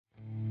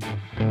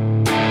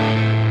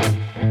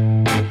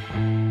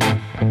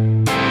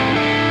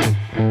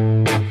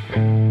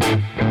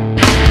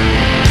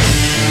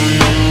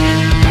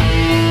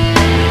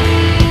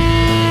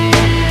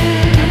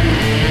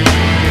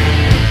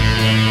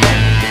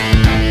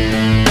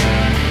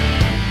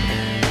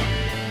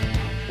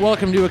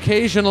Welcome to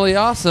Occasionally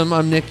Awesome.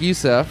 I'm Nick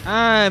Youssef.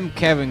 I'm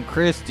Kevin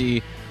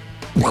Christie.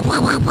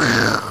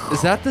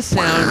 Is that the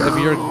sound of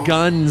your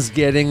guns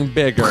getting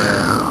bigger?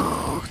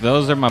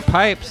 Those are my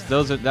pipes.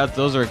 Those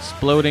are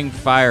exploding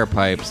fire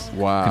pipes.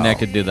 Wow.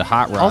 Connected to the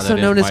hot rod. Also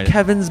known as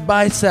Kevin's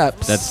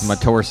biceps. That's my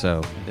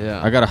torso.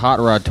 Yeah. I got a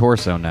hot rod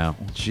torso now.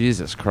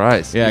 Jesus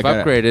Christ. Yeah, You've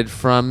upgraded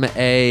from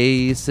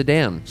a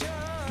sedan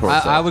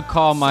torso. I would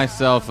call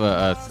myself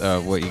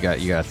what you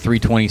got? You got a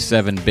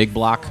 327 big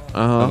block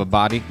of a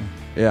body.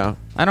 Yeah.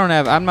 I don't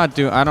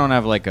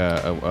have like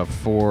a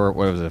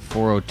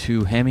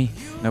 402 Hemi.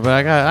 No,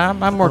 but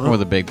I'm working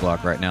with a big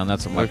block right now, and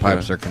that's what my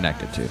pipes are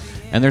connected to.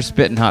 And they're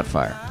spitting hot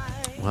fire.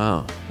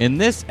 Wow. In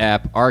this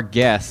app, our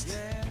guest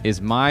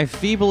is my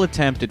feeble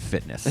attempt at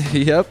fitness.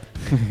 Yep.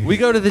 We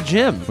go to the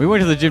gym. We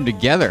went to the gym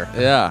together.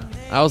 Yeah.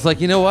 I was like,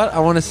 you know what? I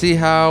want to see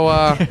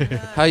how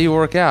you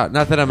work out.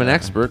 Not that I'm an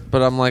expert,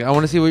 but I'm like, I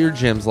want to see what your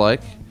gym's like.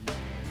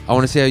 I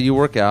want to see how you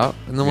work out,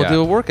 and then we'll do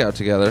a workout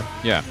together.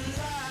 Yeah.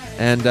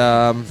 And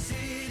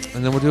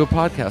then we'll do a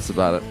podcast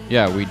about it.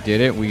 Yeah, we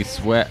did it. We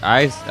sweat.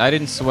 I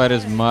didn't sweat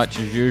as much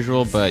as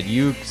usual, but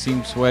you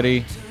seemed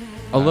sweaty.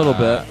 A little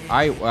bit.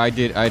 We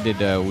did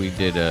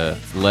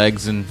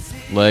legs,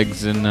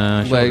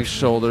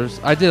 shoulders.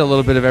 I did a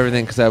little bit of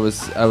everything because I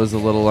was a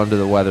little under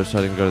the weather, so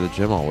I didn't go to the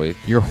gym all week.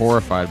 You're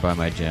horrified by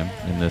my gym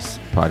in this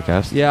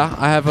podcast. Yeah,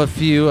 I have a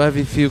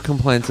few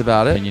complaints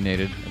about it.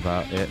 Opinionated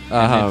about it.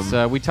 And it's,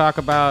 we talk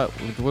about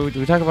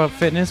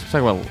fitness. We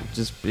talk about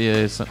just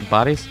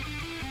bodies.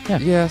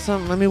 Yeah.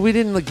 I mean, we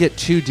didn't get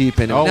too deep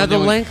into it. Now the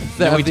length.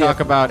 Then we talk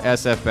about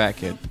SF Bat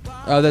Kid.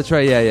 Oh, that's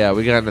right. Yeah.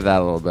 We got into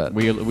that a little bit.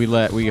 We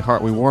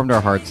warmed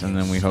our hearts, and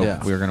then we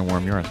hope we were going to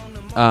warm yours.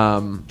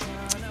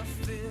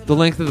 The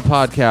length of the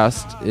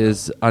podcast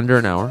is under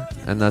an hour,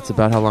 and that's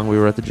about how long we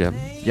were at the gym.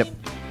 Yep.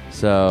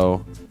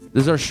 So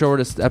this is our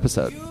shortest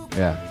episode.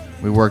 Yeah.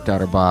 We worked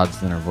out our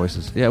bods and our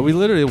voices. Yeah, we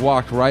literally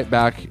walked right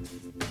back.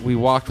 We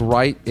walked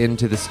right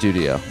into the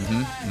studio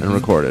and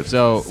recorded.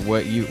 So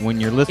when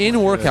you're listening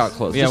in workout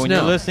clothes, yeah, when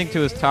you're listening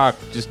to us talk,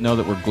 just know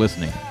that we're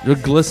glistening. You're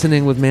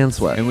glistening with man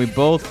sweat, and we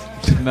both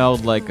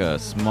smelled like a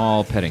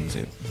small petting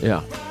zoo.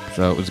 Yeah,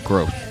 so it was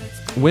gross.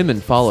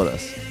 Women followed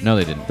us. No,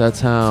 they didn't.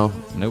 That's how.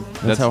 Nope.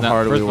 That's how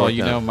hard we worked. First of all,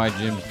 you know my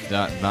gym's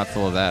not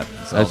full of that.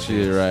 That's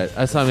you're right.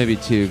 I saw maybe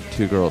two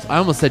girls. I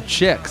almost said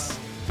chicks.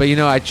 But,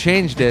 I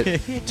changed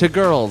it to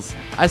girls.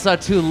 I saw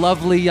two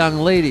lovely young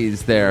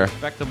ladies there.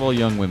 Respectable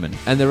young women.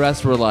 And the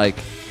rest were like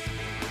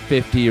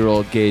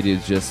 50-year-old gay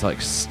dudes just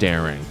like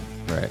staring.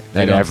 Right.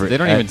 They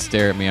don't even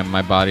stare at me.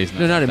 My body's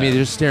not. No, not at me.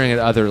 They're just staring at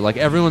other. Like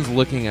everyone's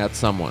looking at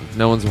someone.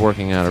 No one's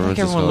working out.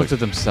 Everyone looks at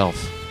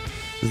themselves.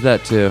 Is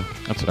that too?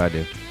 That's what I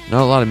do.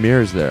 Not a lot of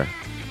mirrors there.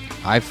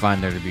 I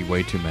find there to be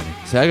way too many.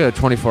 See, I go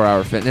to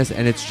 24-hour fitness,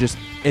 and it's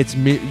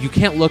you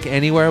can't look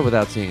anywhere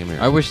without seeing a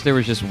mirror. I wish there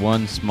was just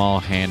one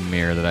small hand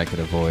mirror that I could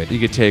avoid. You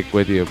could take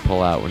with you,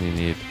 pull out when you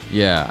need.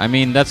 Yeah, I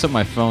mean that's what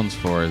my phone's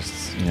for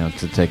is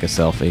to take a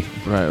selfie.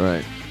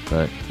 Right.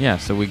 But yeah,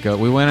 so we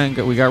went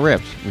and we got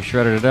ripped. We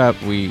shredded it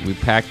up. We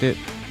packed it.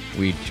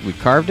 We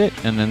carved it,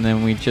 and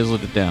then we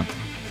chiseled it down.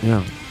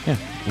 Yeah.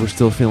 We're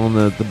still feeling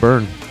the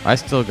burn. I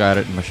still got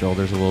it in my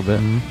shoulders a little bit.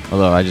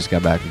 Although I just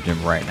got back to the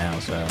gym right now,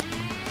 so.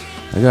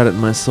 I got it in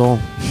my soul.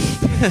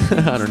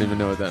 I don't even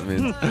know what that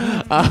means.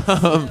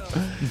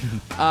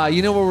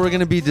 You know where we're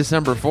going to be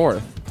December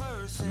 4th?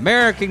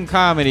 American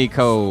Comedy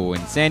Co.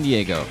 in San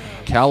Diego,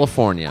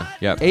 California.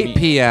 Yep. 8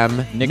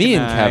 p.m. Nick Me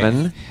and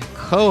Kevin.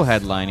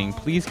 Co-headlining.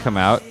 Please come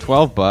out.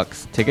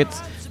 $12 tickets.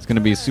 It's going to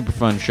be a super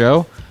fun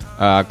show.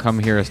 Come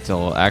hear us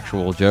tell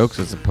actual jokes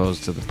as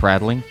opposed to the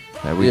prattling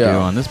that we do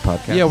on this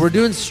podcast. Yeah, we're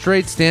doing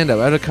straight stand-up.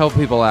 I had a couple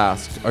people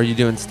ask, are you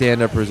doing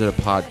stand-up or is it a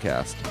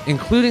podcast?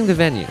 Including the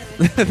venue.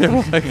 They're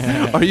like,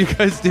 are you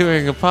guys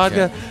doing a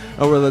podcast? Yeah.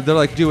 Oh, they're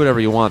like, do whatever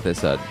you want, they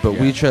said. But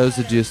we chose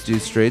to just do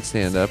straight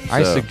stand-up. So.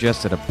 I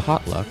suggested a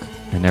potluck,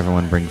 and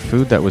everyone bring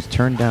food that was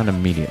turned down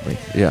immediately.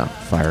 Yeah.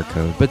 Fire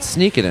code. But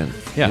sneak it in.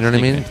 Yeah, you know what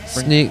I mean?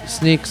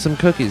 Sneak some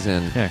cookies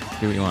in. Yeah,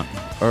 do what you want.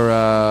 Or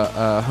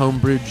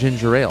home-brewed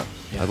ginger ale.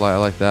 Yeah. I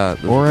like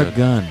that. Or a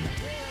gun.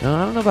 No,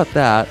 I don't know about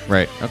that.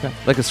 Right. Okay.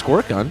 Like a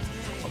squirt gun.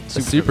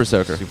 Super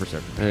soaker. Super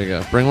soaker. There you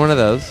go. Bring one of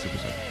those. Super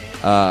soaker.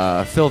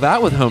 Fill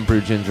that with homebrew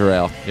ginger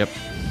ale. Yep.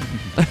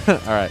 All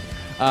right.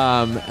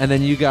 And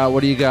then you got, what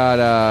do you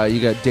got?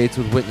 You got dates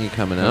with Whitney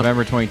coming up.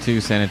 November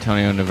 22, San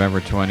Antonio. November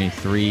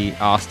 23,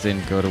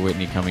 Austin. Go to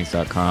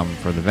WhitneyCummings.com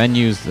for the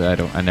venues.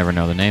 I never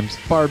know the names.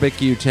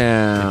 Barbecue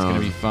Town. It's going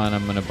to be fun.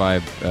 I'm going to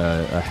buy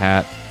a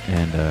hat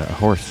and a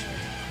horse.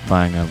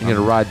 You're going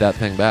to ride that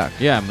thing back.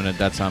 Yeah,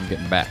 that's how I'm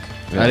getting back.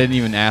 Yeah. I didn't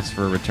even ask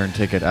for a return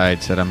ticket. I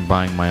said I'm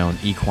buying my own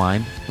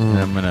equine, and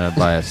I'm gonna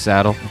buy a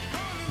saddle,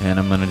 and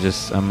I'm gonna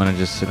just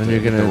sit there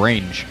at the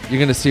range. You're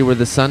gonna see where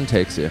the sun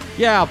takes you.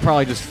 Yeah, I'll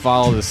probably just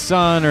follow the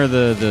sun or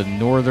the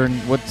northern.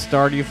 What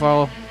star do you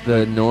follow?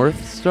 The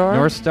North Star.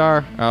 North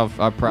Star. I'll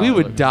probably. We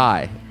would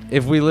die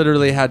if we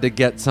literally had to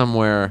get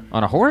somewhere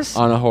On a horse?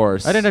 on a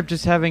horse. I'd end up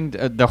just having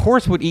the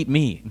horse would eat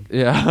me.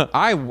 Yeah.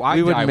 I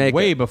We would die make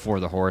way it. before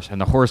the horse, and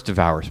the horse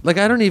devours me. Like,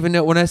 I don't even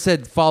know. When I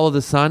said follow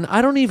the sun,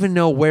 I don't even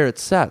know where it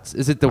sets.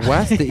 Is it the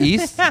west, the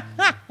east?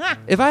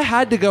 If I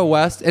had to go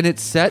west and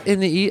it's set in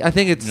the east, I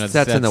think it No,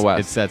 sets in the It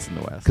west. sets in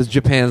the west. Because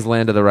Japan's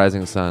land of the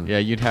rising sun. Yeah,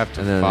 you'd have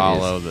to And then it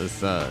follow the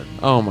sun.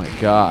 Oh, my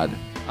God.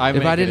 I If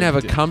make I it didn't have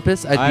a day.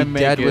 compass, I I'd be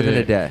make dead it within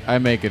a day. I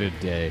make it a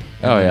day.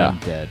 Oh, and then yeah. I'm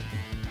dead.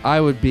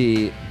 I would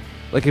be...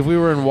 Like, if we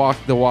were in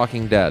The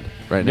Walking Dead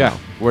right now, Yeah.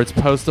 where it's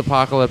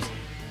post-apocalypse,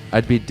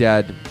 I'd be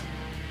dead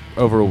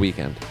over a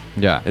weekend.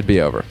 Yeah. It'd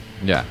be over.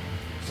 Yeah.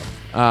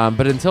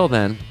 But until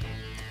then,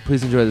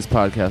 please enjoy this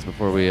podcast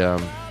before we...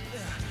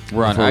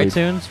 We're on Before we-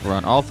 iTunes. We're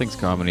on All Things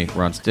Comedy.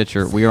 We're on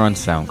Stitcher. We are on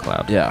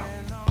SoundCloud. Yeah.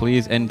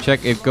 Please, and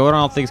go on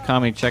All Things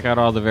Comedy. Check out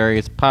all the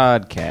various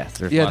podcasts.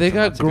 There's Yeah, lots they and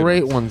got lots of good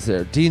great ones. ones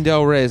there. Dean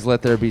Del Rey's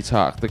Let There Be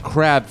Talk. The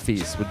Crab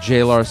Feast with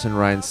Jay Larson,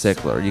 Ryan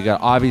Sickler. You got,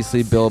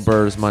 obviously, Bill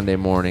Burr's Monday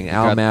Morning.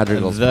 Al Got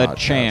Madrigal's The podcast.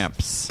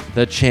 Champs.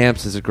 The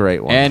Champs is a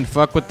great one. And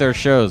fuck with their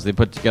shows. They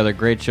put together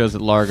great shows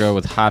at Largo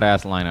with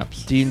hot-ass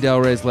lineups. Dean Del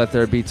Rey's Let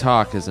There Be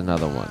Talk is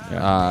another one.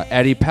 Yeah.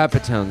 Eddie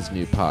Pepitone's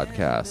new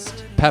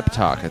podcast. Pep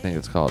Talk, I think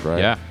it's called, right?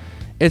 Yeah.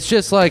 It's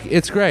just like,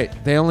 it's great.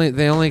 They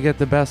only get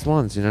the best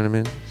ones, you know what I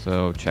mean?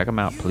 So check them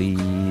out,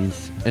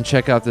 please. And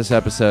check out this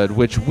episode,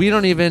 which we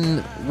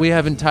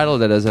haven't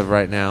titled it as of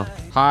right now.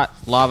 Hot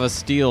Lava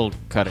Steel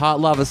Cutting. Hot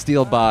Lava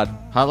Steel Bod.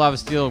 Hot Lava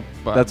Steel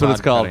Bod. That's what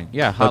it's called. Cutting.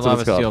 Yeah, Hot That's what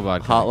Lava it's called. Steel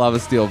Bod. Hot Lava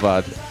Steel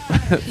Bod.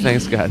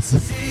 Thanks, guys.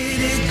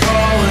 City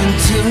calling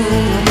to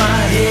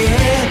my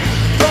head.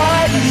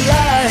 Bright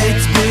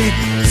lights, big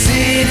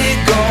city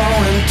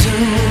going to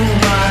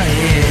my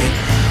head.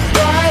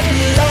 Bright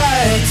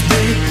lights,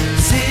 big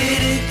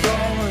city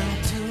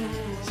going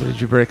to. So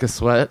did you break a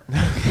sweat?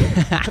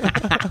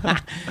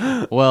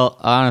 Well,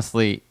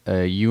 honestly,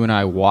 you and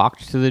I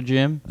walked to the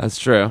gym, That's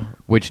true.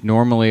 which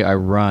normally I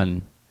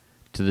run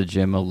to the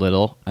gym a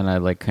little, and I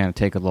like kind of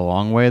take it the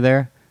long way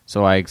there.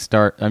 So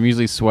I'm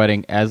usually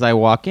sweating as I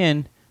walk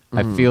in.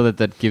 I feel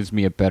that gives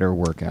me a better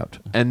workout.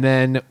 And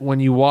then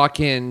when you walk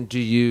in, do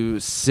you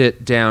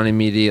sit down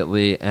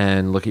immediately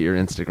and look at your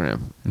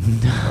Instagram?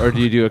 Or do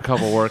you do a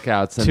couple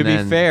workouts and To be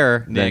then,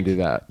 fair, then Nick, do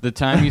that? the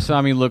time you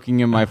saw me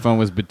looking at my phone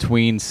was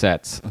between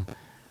sets.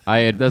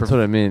 That's what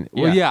I mean.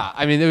 Yeah. Well, yeah.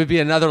 I mean, it would be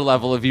another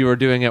level if you were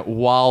doing it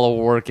while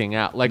working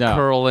out, like No,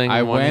 curling. I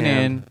in one went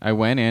hand.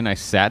 in, I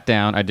sat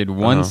down, I did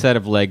one set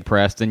of leg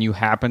press, then you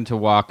happened to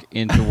walk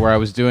into where I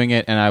was doing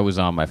it, and I was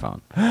on my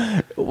phone.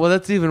 Well,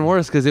 that's even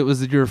worse because it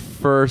was your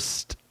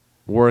first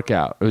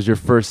workout. It was your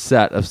first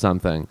set of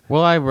something.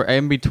 Well,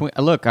 in between.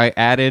 Look, I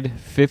added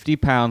 50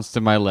 pounds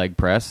to my leg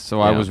press, so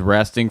I Yeah. was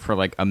resting for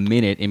like a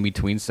minute in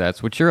between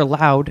sets, which you're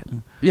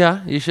allowed.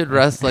 Yeah, you should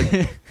rest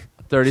like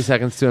 30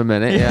 seconds to a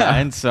minute. Yeah.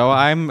 And so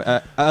I'm.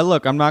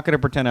 Look, I'm not going to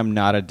pretend I'm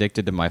not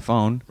addicted to my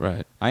phone.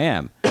 Right. I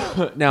am.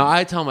 Now,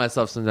 I tell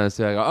myself sometimes,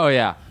 too, I go, oh,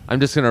 yeah, I'm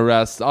just going to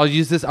rest. I'll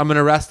use this. I'm going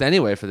to rest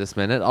anyway for this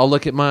minute. I'll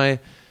look at my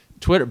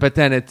Twitter, but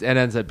then it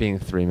ends up being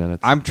 3 minutes.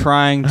 I'm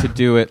trying to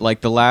do it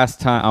like the last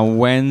time on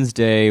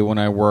Wednesday when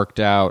I worked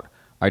out.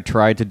 I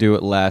tried to do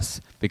it less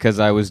because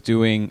I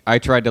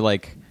tried to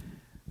like.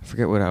 I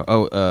forget what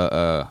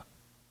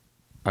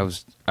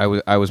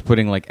I was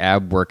putting like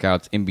ab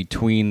workouts in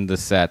between the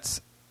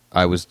sets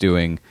I was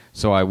doing,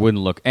 so I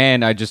wouldn't look,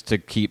 and I just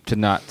to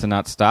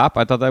not stop.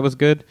 I thought that was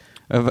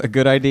a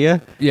good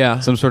idea. Yeah.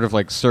 Some sort of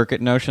like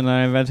circuit notion that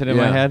I invented in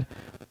my Yeah. head.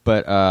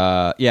 But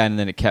yeah, and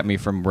then it kept me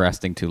from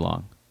resting too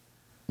long.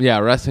 Yeah,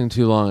 resting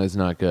too long is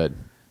not good.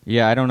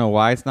 Yeah, I don't know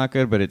why it's not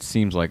good, but it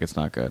seems like it's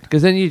not good.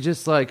 Because then you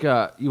just like,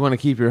 you want to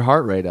keep your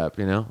heart rate up,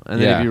 you know? And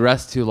then Yeah. if you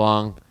rest too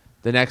long,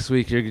 the next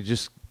week you're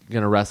just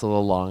going to rest a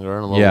little longer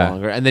and a little Yeah.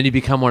 longer. And then you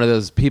become one of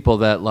those people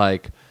that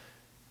like,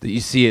 that you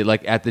see it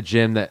like at the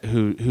gym that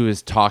who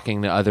is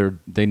talking to other.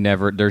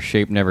 Their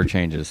shape never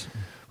changes.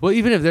 Well,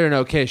 even if they're in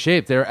okay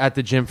shape, they're at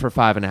the gym for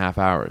 5.5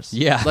 hours.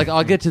 Yeah. Like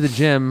I'll get to the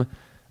gym,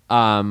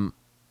 and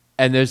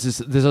there's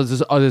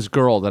this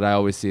girl that I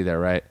always see there,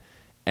 right?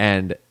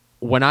 And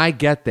when I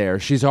get there,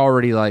 she's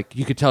already like,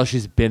 you could tell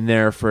she's been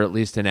there for at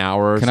least an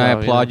hour or Can so. I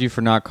applaud you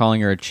for not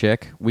calling her a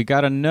chick? We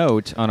got a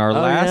note on our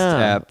last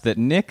yeah. app that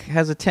Nick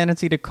has a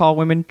tendency to call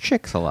women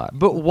chicks a lot.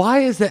 But why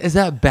is that? Is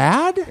that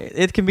bad?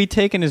 It can be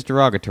taken as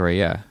derogatory,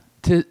 yeah.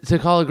 To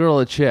call a girl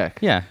a chick?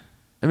 Yeah.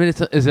 I mean,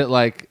 is it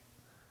like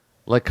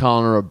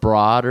calling her a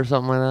broad or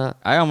something like that?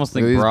 I almost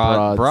think These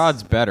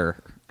broad's better.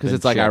 Because than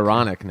it's like chick.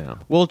 ironic now.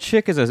 Well,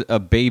 chick is a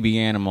baby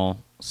animal,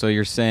 so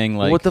you're saying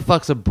like... What the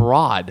fuck's a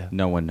broad?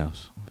 No one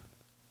knows.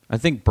 I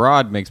think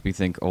broad makes me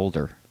think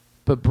older.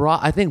 But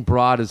I think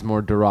broad is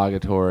more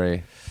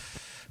derogatory.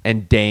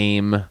 And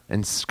dame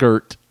and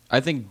skirt. I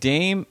think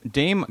dame,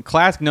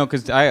 class... No,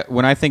 because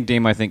when I think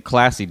dame, I think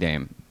classy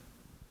dame.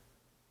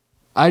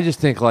 I just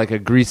think like a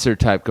greaser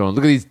type going,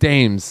 look at these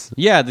dames.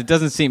 Yeah, that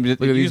doesn't seem... at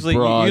these Usually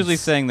broads.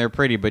 saying they're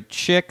pretty, but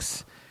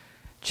chicks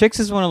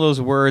is one of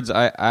those words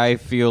I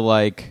feel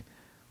like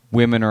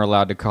women are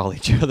allowed to call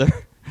each other.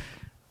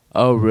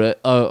 Oh,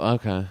 oh,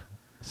 okay.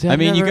 See, I I've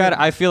mean, never-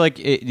 I feel like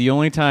the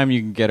only time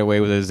you can get away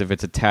with it is if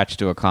it's attached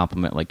to a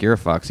compliment, like you're a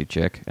foxy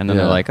chick, and then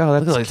Yeah. they're like, "Oh,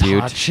 Look that's at these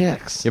cute." hot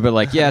chicks. Yeah, but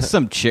like, yeah,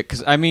 some chick.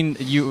 Because I mean,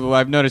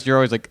 I've noticed you're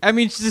always like, I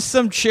mean, just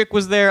some chick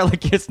was there.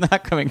 Like, it's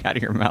not coming out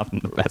of your mouth in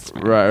the best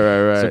way.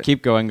 Right. So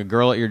keep going. A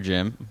girl at your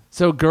gym.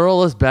 So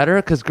girl is better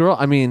because girl.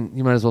 I mean,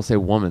 you might as well say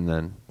woman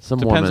then. Some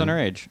Depends woman. on her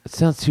age. It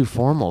sounds too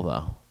formal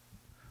though.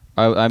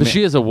 I But mean,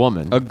 she is a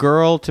woman. a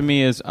girl to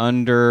me is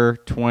under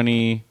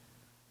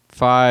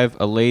 25.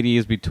 A lady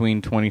is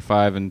between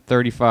 25 and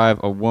 35.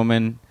 A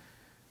woman,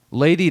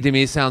 Lady to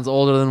me sounds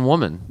older than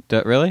woman.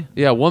 really?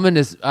 Yeah, woman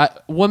is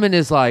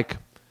like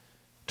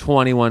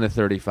 21 to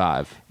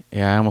 35.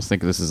 Yeah, I almost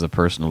think this is a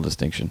personal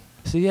distinction.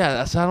 So yeah,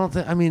 that's I don't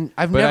think. I mean,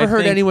 I've But never I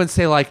heard think- anyone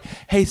say like,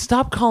 "Hey,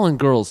 stop calling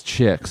girls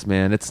chicks,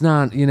 man." It's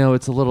not.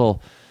 It's a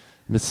little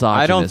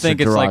misogynist. I don't think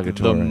or it's like the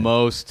derogatory.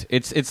 most.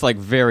 It's like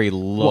very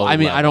low. Well, I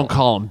mean, I level. don't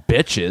call them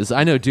bitches.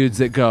 I know dudes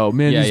that go,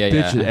 "Man, these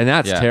bitches," and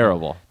that's Yeah.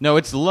 terrible. No,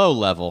 it's low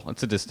level.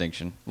 It's a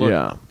distinction. Look,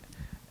 Yeah.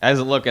 As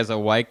a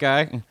white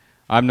guy,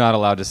 I'm not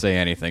allowed to say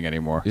anything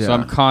anymore. Yeah. So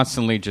I'm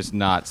constantly just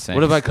not saying.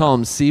 What if I call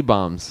them C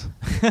bombs?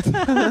 Yeah.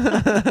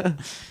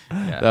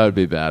 That would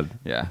be bad.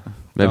 Yeah.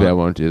 Maybe I Don't-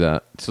 won't do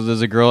that. So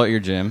there's a girl at your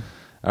gym.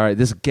 All right,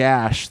 this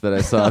gash that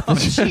I saw. At the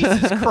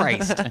Jesus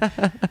Christ!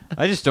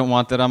 I just don't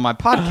want that on my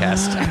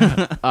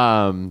podcast.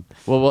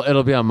 well,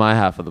 it'll be on my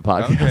half of the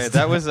podcast. Okay,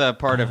 that was a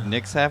part of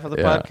Nick's half of the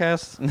Yeah.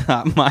 podcast,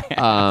 not my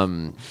half.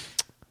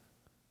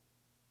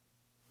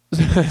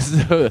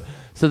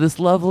 So this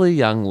lovely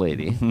young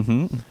lady.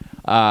 So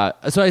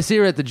I see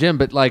her at the gym,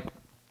 but like,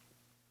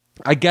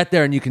 I get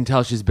there and you can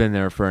tell she's been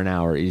there for an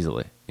hour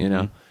easily, you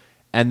know?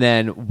 And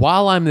then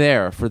while I'm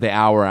there for the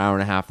hour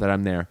and a half that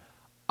I'm there,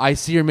 I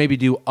see her maybe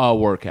do a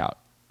workout.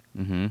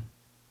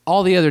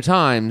 All the other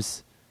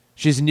times,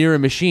 she's near a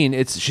machine.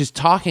 She's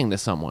talking to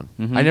someone.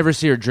 I never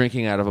see her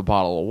drinking out of a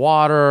bottle of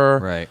water,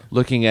 Right.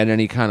 looking at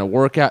any kind of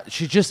workout.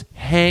 She just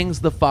hangs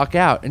the fuck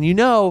out. And you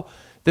know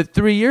that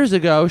 3 years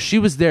ago, she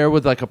was there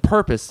with like a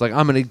purpose. Like,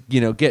 I'm going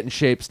to, get in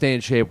shape, stay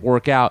in shape,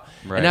 work out.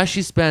 Right. And now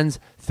she spends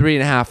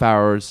 3.5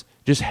 hours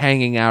just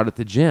hanging out at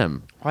the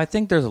gym. Well, I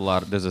think there's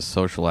a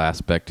social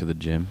aspect to the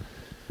gym.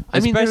 I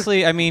mean,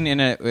 Especially, in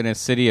a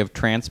city of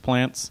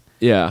transplants,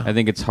 Yeah. I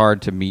think it's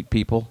hard to meet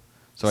people.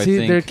 So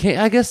See, I think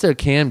I guess there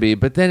can be,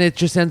 but then it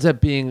just ends up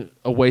being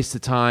a waste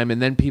of time,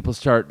 and then people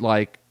start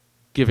like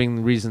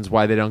giving reasons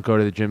why they don't go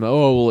to the gym.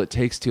 Oh, well, it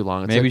takes too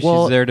long. It's maybe like,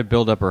 well, she's there to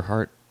build up her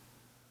heart,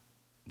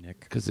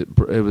 Nick. because it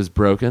was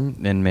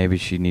broken. And maybe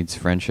she needs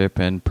friendship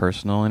and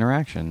personal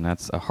interaction.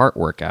 That's a heart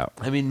workout.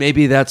 I mean,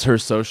 maybe that's her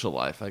social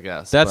life. I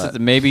guess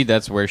Maybe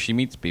that's where she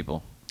meets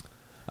people.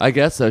 I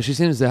guess so. She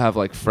seems to have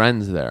like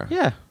friends there.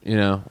 Yeah.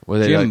 Where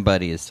they Gym like,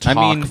 buddies.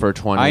 talk for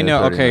 20. I know.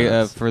 Or 30 Okay,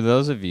 minutes. for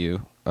those of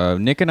you,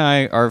 Nick and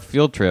I, our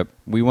field trip,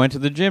 we went to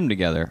the gym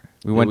together.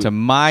 We went to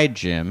my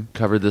gym.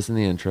 Covered this in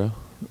the intro.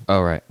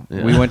 Oh, right.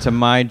 Yeah. We went to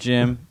my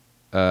gym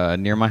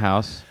near my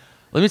house.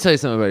 Let me tell you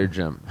something about your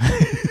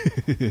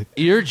gym.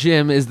 Your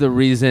gym is the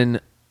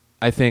reason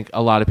I think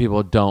a lot of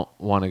people don't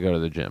want to go to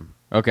the gym.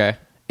 Okay.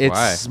 It's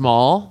Why?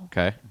 small.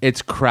 Okay.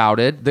 It's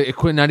crowded.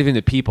 Not even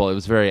the people. It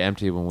was very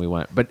empty when we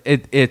went. But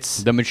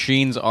it's The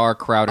machines are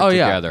crowded oh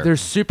yeah, together. they're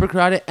super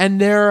crowded,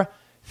 and they're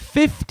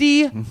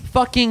 50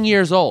 fucking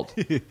years old.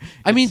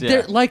 I mean, yeah.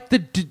 they're like the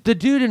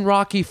dude in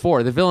Rocky IV,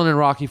 the villain in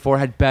Rocky IV,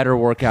 had better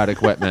workout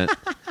equipment.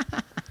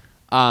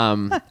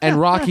 And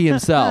Rocky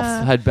himself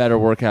had better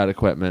workout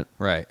equipment.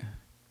 Right.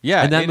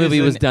 Yeah. And that it movie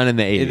is was done in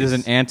the 80s. It is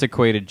an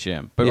antiquated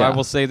gym. But Yeah. I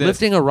will say this.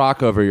 Lifting a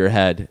rock over your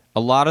head. A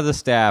lot of the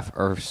staff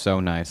are so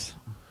nice.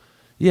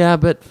 Yeah,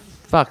 but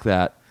fuck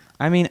that.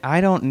 I mean,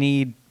 I don't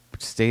need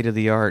state of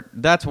the art.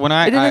 That's when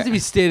It doesn't have to be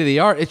state of the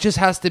art. It just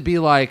has to be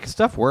like,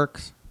 stuff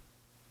works.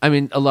 I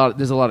mean,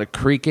 there's a lot of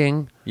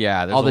creaking.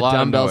 Yeah, there's All a the lot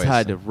dumbbells of noise.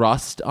 had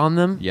rust on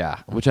them. Yeah.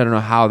 Which I don't know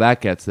how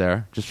that gets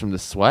there, just from the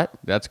sweat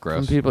That's from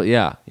gross. people.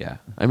 Yeah. Yeah.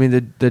 I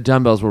mean, the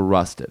dumbbells were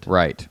rusted.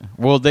 Right.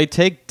 Well, they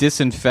take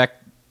disinfecting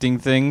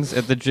things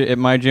at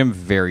my gym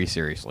very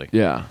seriously.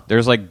 Yeah.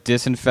 There's like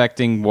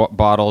disinfecting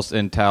bottles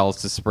and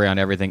towels to spray on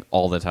everything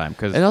all the time.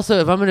 Because And also,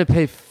 if I'm going to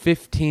pay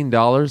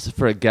 $15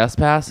 for a guest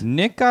pass,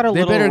 Nick got a they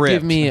little better ripped.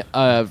 give me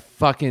a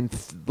fucking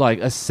like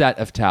a set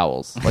of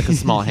towels, like a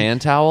small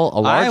hand towel,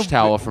 a large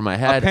towel for my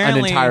head, an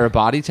apparently- entire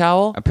body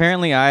towel.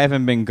 Apparently, I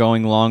haven't been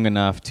going long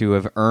enough to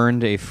have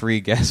earned a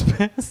free guest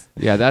pass.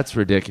 Yeah, that's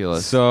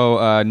ridiculous.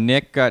 So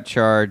Nick got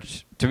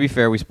charged. To be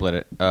fair, we split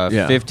it.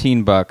 Yeah.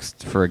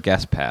 $15 for a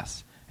guest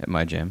pass at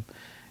my gym,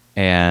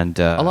 and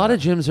a lot of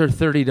gyms are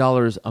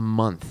 $30 a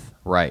month.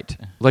 right.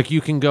 Like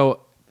you can go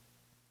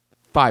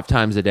 5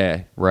 times a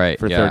day, Right,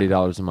 for yeah.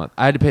 $30 a month.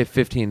 I had to pay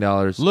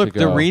 $15. Look, to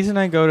the go. reason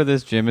I go to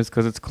this gym is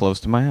because it's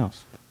close to my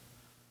house.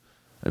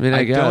 I mean,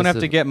 I guess don't have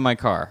to get in my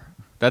car.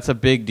 That's a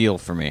big deal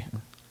for me.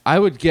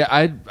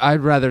 I'd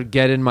rather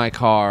get in my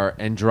car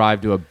and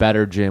drive to a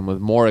better gym with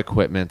more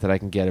equipment that I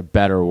can get a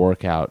better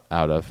workout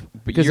out of.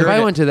 Because if you're I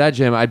in a- went to that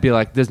gym, I'd be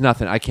like, "There's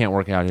nothing. I can't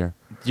work out here."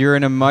 You're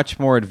in a much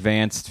more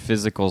advanced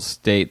physical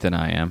state than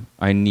I am.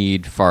 I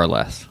need far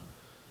less.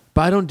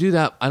 But I don't do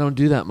that. I don't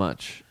do that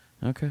much.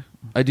 Okay.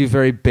 I do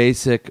very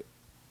basic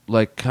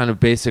like kind of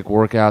basic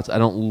workouts. I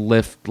don't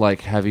lift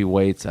like heavy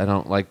weights. I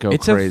don't like go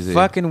crazy. It's a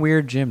fucking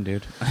weird gym,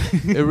 dude.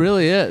 It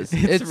really is.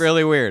 It's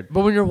really weird.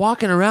 But when you're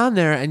walking around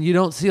there and you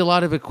don't see a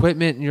lot of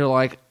equipment, and you're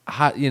like,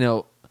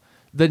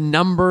 the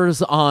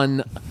numbers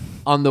on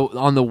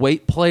the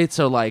weight plates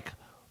are like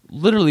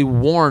literally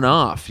worn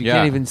off. You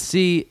can't even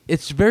see.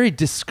 It's very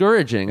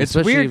discouraging. It's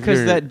weird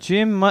because that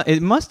gym,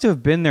 it must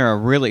have been there a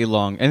really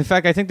long. In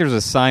fact, I think there's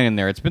a sign in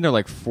there. It's been there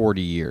like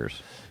 40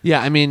 years.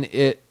 Yeah, I mean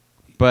it.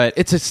 But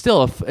it's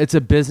a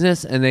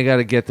business, and they got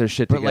to get their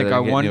shit together. But like, I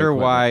wonder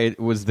why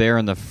it was there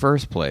in the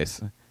first place.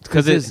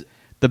 Because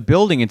the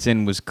building it's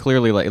in was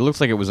clearly like, it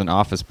looks like it was an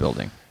office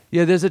building.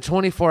 Yeah, there's a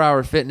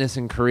 24-hour fitness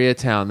in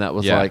Koreatown that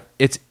was like,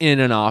 it's in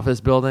an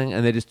office building,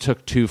 and they just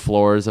took 2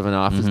 floors of an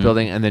office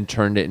building and then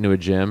turned it into a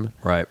gym.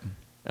 Right.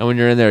 And when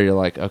you're in there, you're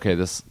like, okay,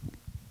 this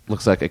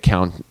looks like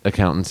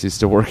accountants used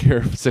to work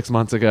here 6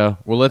 months ago.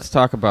 Well, let's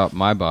talk about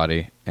my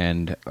body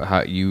and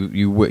how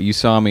you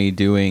saw me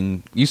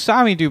doing. You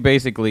saw me do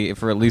basically,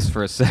 for at least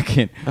for a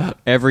second,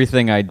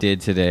 everything I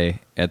did today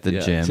at the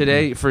gym.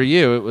 Today for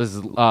you, it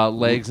was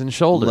legs and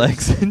shoulders.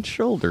 Legs and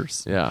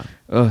shoulders. Yeah.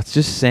 Oh, it's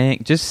just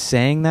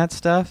saying that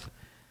stuff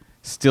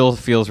still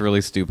feels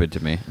really stupid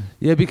to me.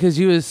 Yeah, because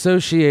you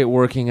associate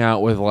working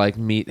out with like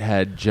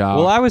meathead job.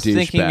 Well, I was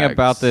thinking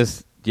about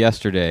this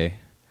yesterday.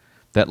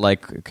 That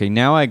like, okay,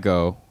 now I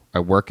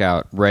work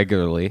out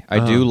regularly.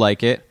 I do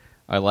like it.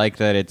 I like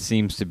that it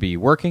seems to be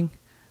working.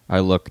 I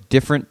look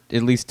different,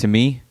 at least to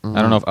me.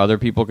 I don't know if other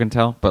people can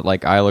tell, but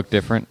like I look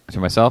different to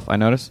myself, I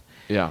notice.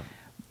 Yeah.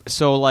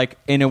 So like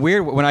in a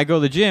weird, when I go to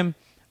the gym,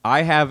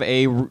 I have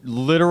a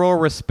literal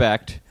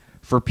respect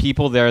for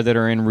people there that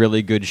are in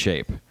really good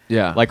shape.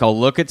 Yeah. Like I'll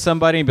look at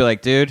somebody and be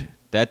like, dude,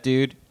 that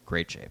dude,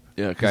 great shape.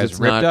 Yeah, because it's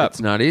ripped up.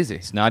 It's not easy.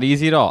 It's not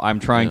easy at all. I'm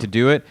trying to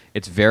do it.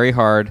 It's very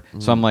hard.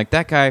 So I'm like,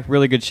 that guy,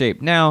 really good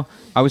shape. Now,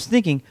 I was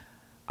thinking,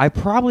 I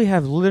probably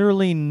have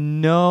literally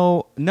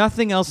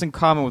nothing else in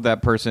common with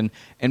that person,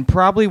 and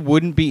probably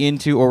wouldn't be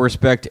into or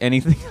respect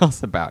anything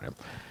else about him.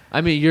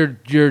 I mean,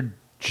 you're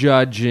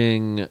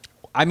judging.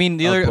 I mean,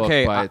 the other book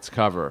by its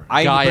cover.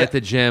 Guy at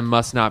the gym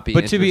must not be.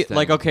 But to be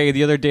like, okay,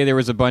 the other day there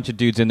was a bunch of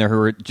dudes in there who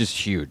were just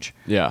huge.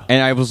 Yeah,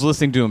 and I was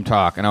listening to him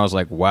talk, and I was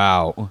like,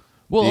 wow.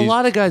 Well, a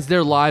lot of guys,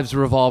 their lives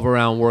revolve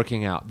around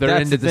working out. They're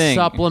That's into the the thing.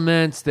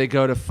 supplements. They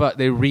go to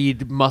they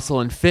read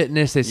Muscle and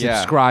Fitness. They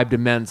subscribe to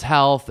Men's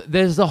Health.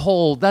 There's a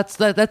whole that's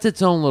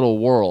its own little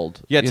world.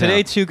 Yeah,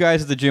 today 2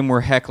 guys at the gym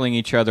were heckling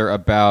each other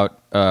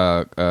about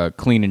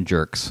clean and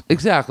jerks.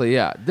 Exactly.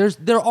 Yeah,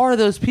 there are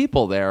those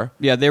people there.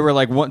 Yeah, they were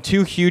like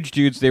 2 huge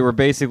dudes. They were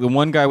basically,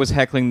 one guy was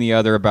heckling the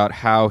other about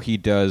how he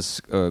does,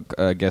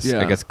 I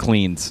guess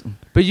cleans.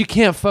 But you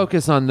can't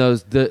focus on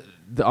those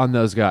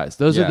guys.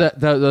 Those are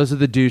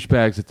the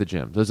douchebags at the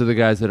gym. Those are the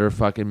guys that are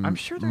fucking I'm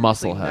sure they're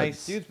muscle really heads.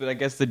 nice dudes, but I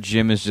guess the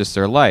gym is just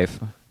their life.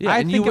 Yeah,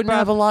 and you wouldn't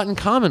have a lot in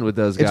common with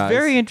those guys. It's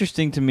very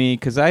interesting to me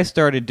because I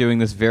started doing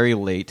this very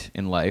late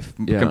in life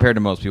compared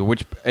to most people,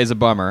 which is a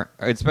bummer.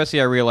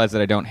 Especially I realized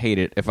that I don't hate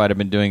it if I'd have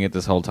been doing it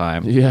this whole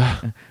time. Yeah.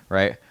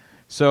 Right?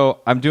 So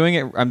I'm doing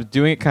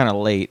it kind of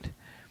late.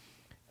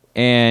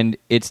 And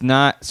it's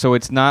not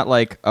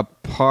like a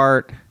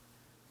part.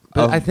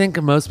 But I think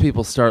most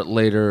people start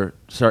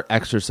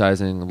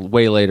exercising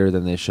way later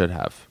than they should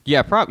have.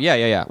 Yeah,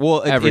 yeah.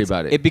 Well,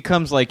 everybody. It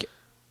becomes like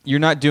you're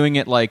not doing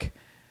it like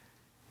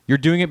you're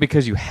doing it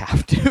because you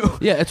have to.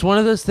 Yeah, it's one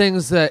of those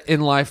things that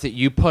in life that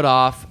you put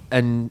off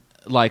and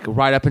like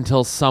right up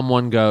until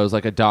someone goes,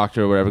 like a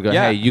doctor or whatever,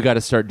 hey, you got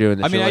to start doing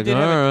this. I mean, I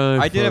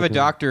did have a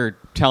doctor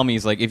tell me,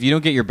 he's like, if you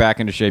don't get your back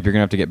into shape, you're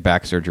gonna have to get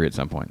back surgery at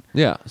some point.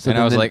 Yeah. So and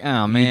I was like,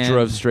 oh man. You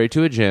drove straight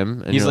to a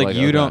gym. And he's like,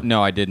 you don't. Okay.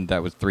 No, I didn't.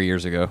 That was 3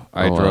 years ago.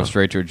 I drove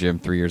straight to a gym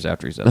 3 years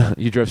after he said that.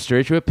 You drove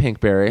straight to a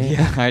Pinkberry.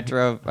 Yeah,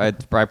 I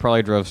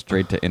probably drove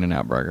straight to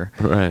In-N-Out Burger.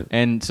 Right.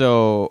 And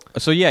so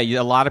yeah,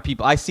 a lot of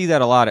people. I see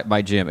that a lot at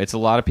my gym. It's a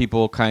lot of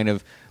people kind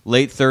of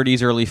late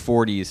 30s, early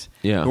 40s,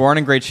 who aren't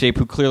in great shape,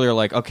 who clearly are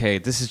like, okay,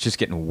 this is just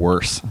getting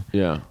worse.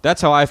 Yeah.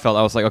 That's how I felt.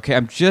 I was like, okay,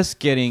 I'm just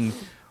getting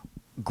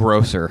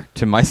grosser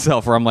to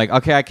myself, where I'm like,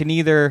 okay, I can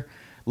either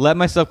let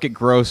myself get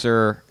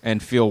grosser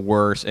and feel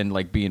worse and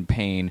like be in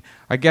pain.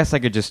 I guess I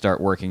could just start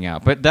working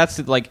out. But that's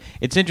like,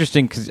 it's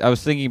interesting because I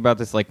was thinking about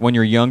this, like when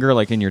you're younger,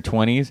 like in your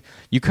 20s,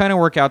 you kind of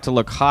work out to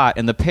look hot,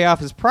 and the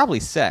payoff is probably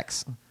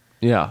sex.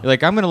 Yeah. You're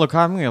like, I'm going to look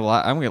hot, I'm going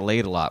to get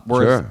laid a lot.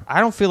 Whereas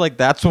I don't feel like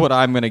that's what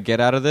I'm going to get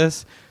out of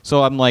this.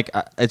 So I'm like,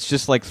 it's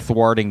just like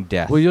thwarting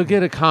death. Well, you'll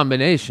get a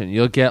combination.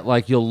 You'll get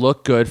like, you'll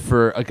look good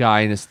for a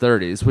guy in his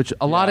 30s, which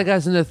a lot of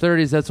guys in their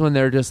 30s, that's when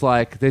they're just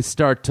like, they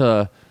start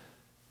to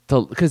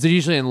because they're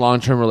usually in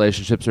long-term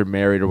relationships or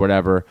married or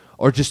whatever,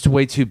 or just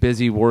way too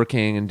busy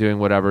working and doing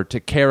whatever to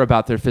care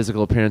about their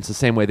physical appearance the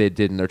same way they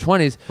did in their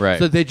 20s. Right.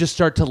 So they just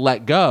start to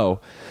let go.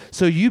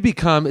 So you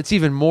become, it's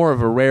even more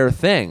of a rare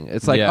thing.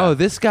 It's like, oh,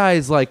 this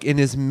guy's like in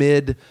his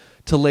mid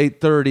to late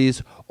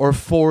 30s or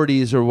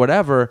 40s or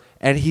whatever,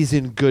 and he's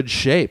in good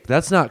shape.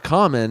 That's not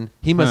common.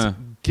 He must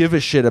give a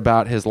shit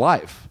about his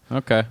life.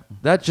 Okay.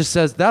 That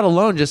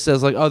alone just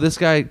says like, oh, this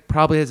guy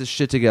probably has his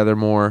shit together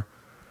more.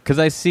 Because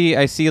I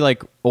see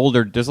like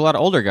older. There's a lot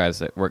of older guys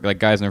that work, like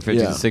guys in their 50s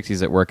Yeah. and 60s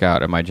that work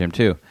out at my gym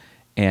too,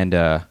 and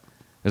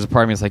there's a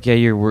part of me that's like, yeah,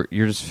 you're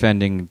just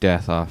fending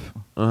death off,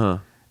 and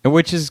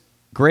which is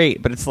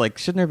great, but it's like,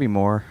 shouldn't there be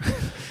more?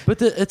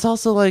 But it's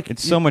also like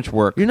It's so much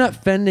work. You're not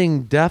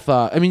fending death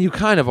off. I mean, you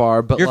kind of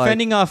are, but You're like,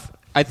 fending off.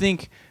 I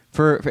think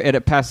for at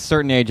a past a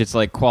certain age, it's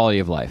like quality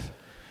of life.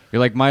 You're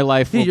like, my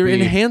life. Yeah, will you're be,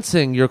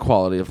 enhancing your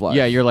quality of life.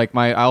 Yeah, you're like,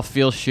 I'll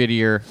feel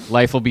shittier.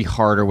 Life will be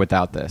harder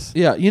without this.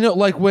 Yeah,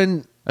 like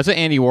when. That's what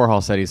Andy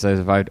Warhol said. He says,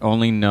 if I'd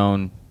only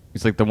known,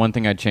 it's like the one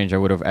thing I'd change, I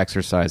would have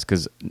exercised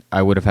because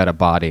I would have had a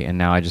body, and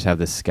now I just have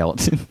this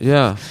skeleton.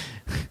 Yeah.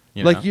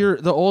 Like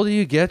the older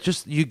you get,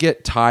 you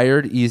get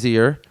tired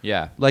easier.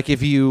 Yeah. Like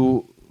if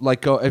you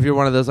if you're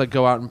one of those like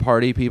go out and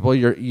party people,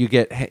 your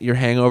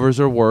hangovers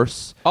are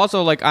worse.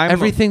 Also, like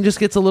Everything just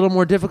gets a little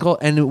more difficult,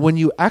 and when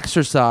you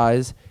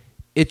exercise,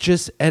 it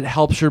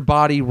helps your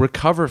body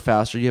recover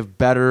faster. You have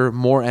better,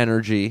 more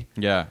energy.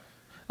 Yeah.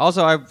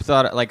 Also, I've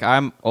thought, like,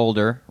 I'm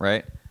older,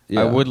 right?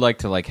 Yeah. I would like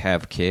to, like,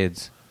 have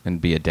kids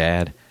and be a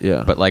dad.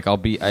 Yeah. But, like,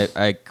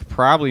 I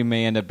probably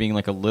may end up being,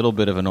 like, a little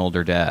bit of an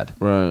older dad.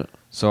 Right.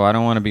 So I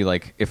don't want to be,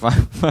 like, if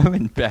I'm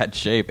in bad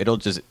shape,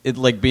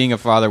 like, being a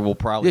father will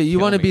probably Yeah, you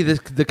want to be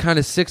the kind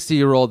of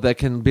 60-year-old that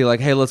can be like,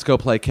 hey, let's go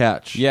play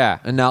catch. Yeah.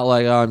 And not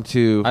like, oh, I'm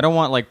too... I don't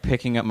want, like,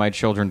 picking up my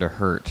children to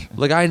hurt.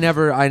 Like, I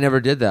never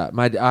did that.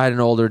 I had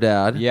an older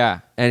dad. Yeah.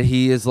 And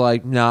he is,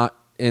 like, not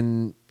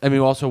in... I mean,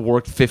 we also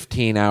worked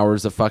 15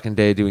 hours a fucking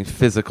day doing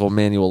physical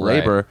manual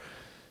labor. Right.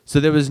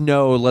 So there was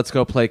no let's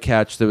go play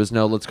catch. There was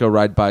no let's go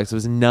ride bikes. There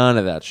was none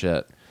of that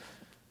shit.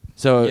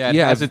 So Yeah, it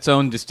has its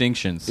own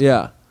distinctions.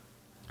 Yeah.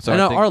 So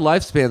and I think our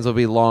lifespans will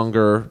be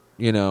longer,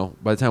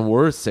 by the time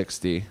we're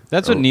 60.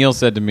 that's what Neil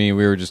said to me.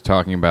 We were just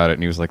talking about it,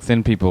 and he was like,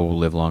 thin people will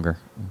live longer.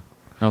 And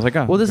I was like,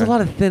 oh. Well, there's okay. a lot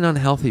of thin,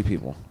 unhealthy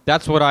people.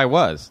 That's what I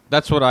was.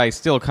 That's what I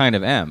still kind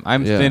of am.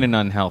 I'm Yeah. thin and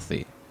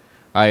unhealthy.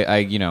 I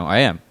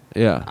am.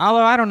 Yeah.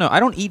 Although I don't know.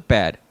 I don't eat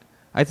bad.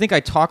 I think I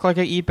talk like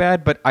I eat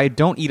bad, but I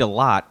don't eat a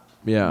lot.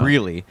 Yeah.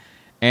 Really.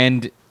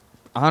 And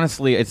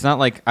honestly, it's not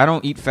like I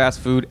don't eat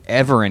fast food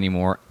ever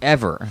anymore.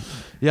 Ever.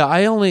 Yeah,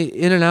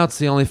 In-N-Out's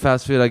the only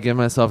fast food I give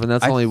myself, and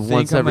that's I only think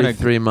once I'm every gonna-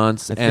 3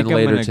 months I and think I'm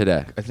later gonna-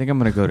 today. I think I'm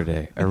going to go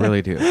today. I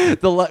really do.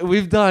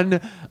 We've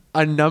done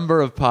a number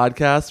of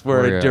podcasts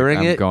where during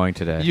I'm it, going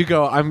today. you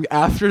go,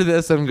 after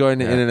this, I'm going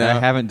to In-N-Out. I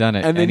haven't done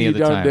it and then any you of the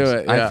don't times. do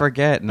it. Yeah. I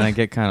forget, and I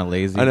get kind of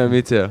lazy. I know,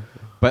 me too.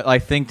 But I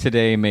think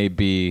today may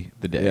be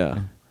the day. Yeah.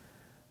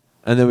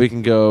 And then we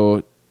can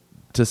go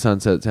to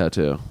Sunset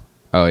Tattoo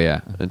Oh,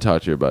 yeah. and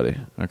talk to your buddy.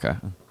 Okay.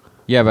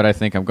 Yeah, but I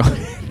think I'm going.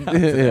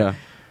 Yeah.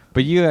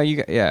 But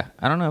yeah.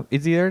 I don't know.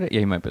 Is he there today? Yeah,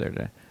 he might be there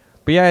today.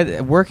 But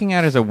yeah, working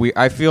out is a weird.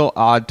 I feel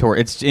odd toward.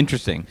 It's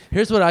interesting.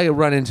 Here's what I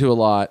run into a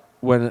lot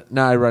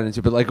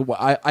but like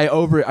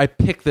I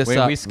pick this Wait,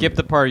 up. we skipped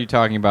the part you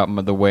talking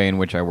about the way in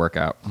which I work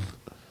out.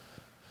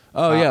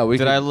 Oh yeah,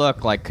 Did I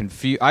look like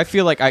confused? I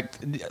feel like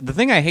the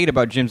thing I hate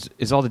about gyms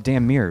is all the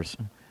damn mirrors.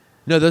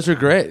 No, those are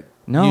great.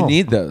 No. You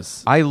need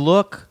those.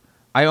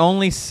 I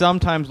only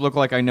sometimes look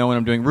like I know what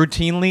I'm doing.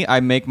 Routinely, I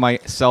make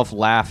myself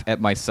laugh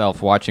at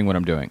myself watching what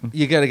I'm doing.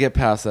 You got to get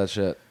past that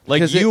shit. Like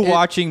 'Cause you it-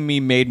 watching me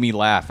made me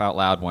laugh out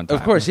loud one time.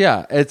 Of course,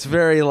 yeah. It's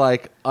very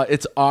like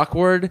it's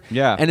awkward.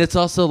 Yeah. And it's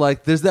also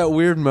like there's that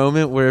weird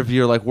moment where if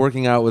you're like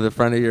working out with a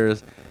friend of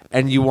yours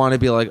and you want to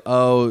be like,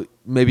 oh,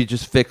 maybe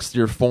just fix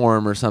your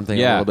form or something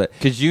a Yeah, little bit.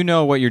 because you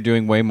know what you're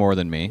doing way more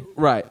than me.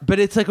 Right. But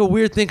it's like a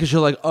weird thing because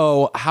you're like,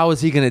 oh, how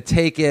is he going to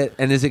take it?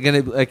 And is it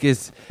going to like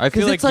is? I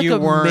feel 'cause like it's like you a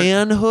weren't-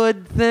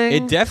 manhood thing.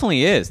 It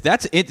definitely is.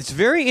 It's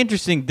very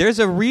interesting. There's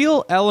a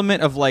real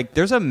element of like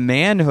there's a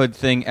manhood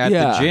thing at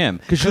the gym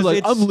Because you're like,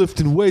 it's- I'm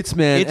lifting weights,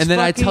 man. it's And then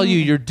I tell you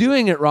fucking- you're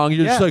doing it wrong.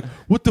 You're just Yeah. like,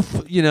 what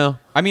the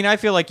I mean, I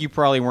feel like you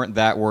probably weren't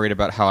that worried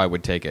about how I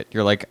would take it.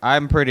 You're like, I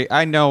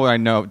don't know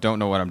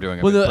what I'm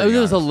doing. Well,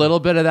 there's a little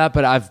bit of that,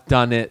 but I've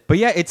done it. But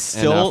yeah, it's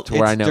still enough to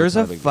where I know there's it's a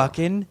not a big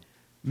fucking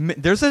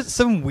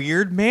some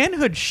weird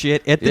manhood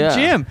shit at the Yeah.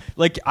 gym.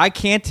 Like I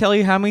can't tell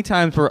you how many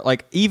times where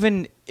like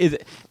even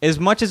as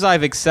much as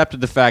I've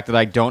accepted the fact that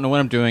I don't know what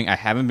I'm doing, I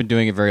haven't been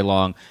doing it very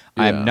long.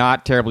 Yeah. I'm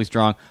not terribly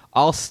strong.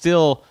 I'll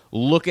still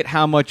look at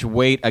how much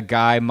weight a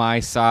guy my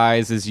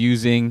size is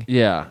using.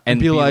 Yeah. And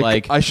be be like,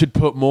 like- I should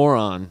put more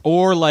on.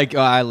 Or like, oh,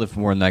 I lift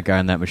more than that guy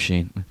in that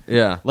machine.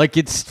 Yeah. Like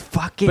it's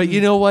fucking. But you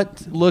know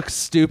what looks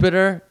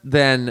stupider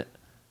than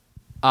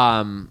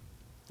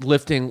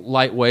lifting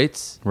light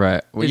weights?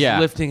 right? Well, Is yeah,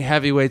 lifting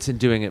heavy weights and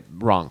doing it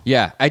wrong.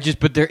 yeah.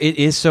 But it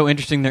is so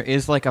interesting. There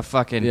is like a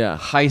fucking Yeah.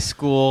 high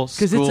school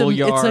Because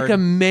schoolyard. it's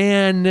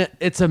like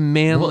it's a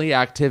manly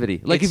activity.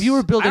 Like if you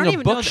were building a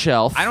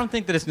bookshelf. I don't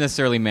think that it's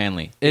necessarily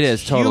manly. It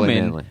It's is totally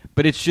human, manly.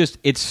 but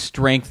it's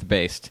strength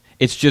based.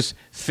 It's just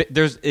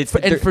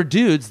for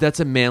dudes, that's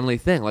a manly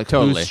thing. Like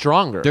totally who's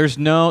stronger? There's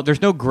no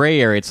gray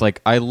area. It's like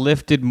I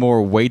lifted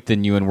more weight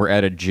than you, and we're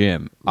at a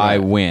gym. I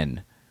Right.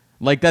 win.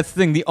 Like that's the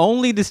thing. The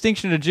only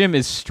distinction in a gym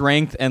is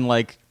strength and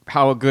like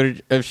how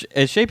good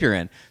a shape you're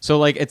in. So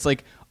like it's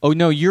like, oh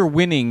no, you're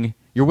winning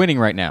you're winning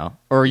right now,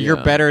 or you're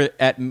better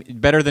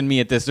than me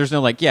at this. There's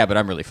no like, yeah, but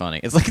I'm really funny.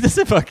 It's like, it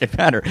doesn't fucking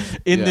matter.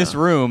 In this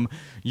room,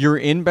 you're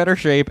in better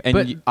shape,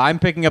 and I'm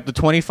picking up the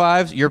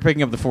 25s, you're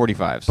picking up the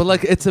 45s. But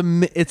like,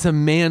 it's a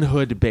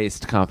manhood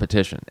based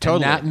competition.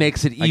 Totally. And that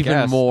makes it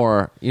even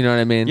more. You know what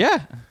I mean?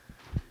 Yeah.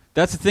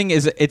 That's the thing,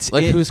 is it's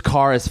like whose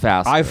car is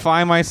faster. I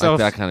find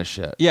myself like that kind of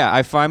shit. Yeah,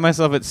 I find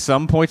myself at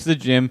some points of the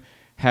gym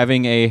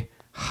having a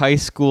high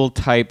school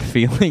type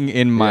feeling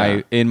in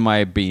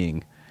my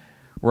being,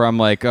 where I'm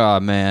like, oh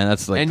man,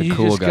 that's like the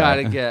cool guy.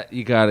 And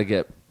you gotta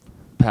get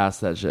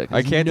past that shit.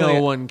 I can't.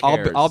 No one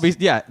cares. I'll be.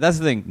 Yeah, that's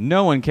the thing.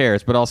 No one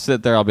cares. But I'll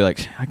sit there. I'll be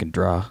like, I can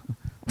draw.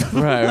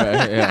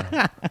 right.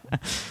 Yeah.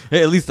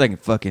 Hey, at least I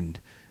can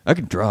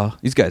draw.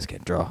 These guys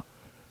can't draw.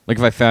 Like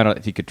if I found out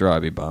if he could draw,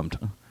 I'd be bummed.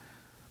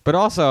 But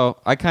also,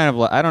 I kind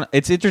of I don't.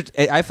 It's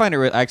interesting. I find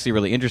it actually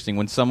really interesting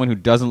when someone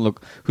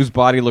whose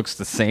body looks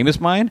the same as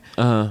mine,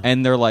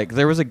 and they're like,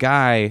 there was a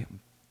guy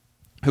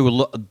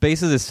who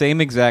basically the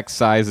same exact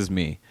size as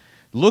me,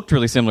 looked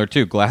really similar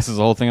too, glasses,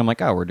 the whole thing. I'm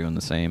like, oh, we're doing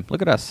the same.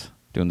 Look at us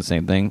doing the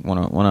same thing.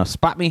 Wanna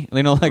spot me?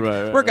 You know, like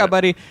workout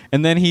buddy.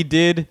 And then he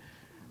did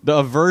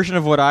a version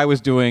of what I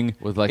was doing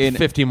with like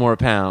 50 more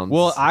pounds.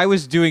 Well, I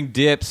was doing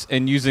dips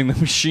and using the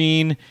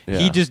machine. Yeah.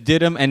 He just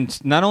did them,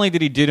 and not only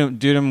did he do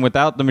them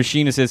without the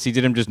machine assist, he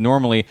did them just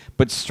normally,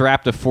 but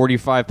strapped a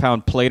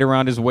 45-pound plate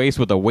around his waist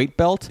with a weight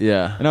belt.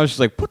 Yeah. And I was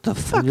just like, what the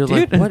fuck, and you're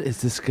dude? like, what is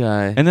this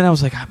guy? And then I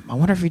was like, I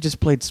wonder if he just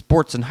played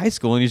sports in high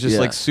school and he's just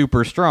like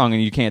super strong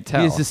and you can't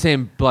tell. He's the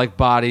same like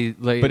body,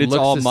 like, but it's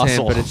looks all the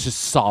muscle. same, but it's just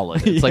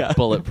solid. It's like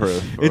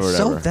bulletproof. Or it's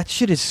whatever. that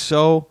shit is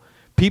so.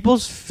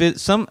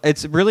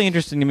 It's really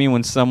interesting to me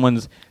when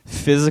someone's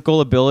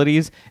physical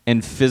abilities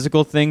and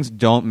physical things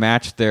don't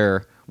match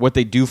what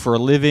they do for a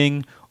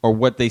living or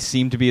what they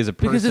seem to be as a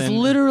person. Because it's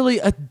literally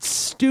a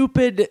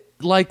stupid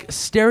like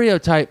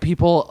stereotype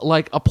people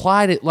like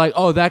applied it, like,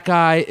 oh, that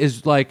guy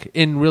is like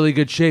in really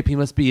good shape, he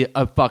must be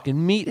a fucking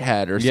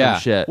meathead or some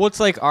shit. Well,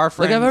 it's like our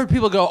friend. Like I've heard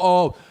people go,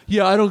 oh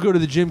yeah, I don't go to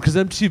the gym because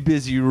I'm too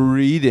busy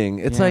reading.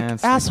 It's like,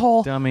 asshole,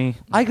 like, dummy.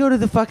 I go to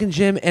the fucking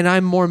gym and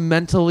I'm more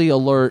mentally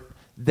alert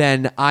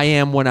than I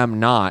am when I'm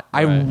not.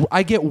 Right.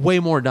 I get way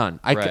more done.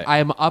 I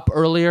am up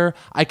earlier.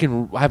 I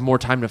can have more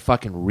time to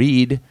fucking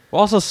read. Well,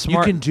 also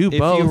smart. You can do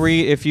both.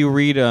 If you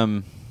read,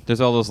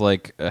 there's all those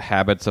like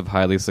habits of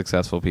highly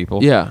successful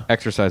people. Yeah,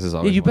 exercise is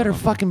always. Yeah, you better one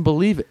of them. fucking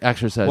believe it.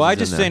 Exercise. Well, I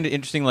just find it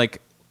interesting,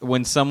 like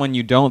when someone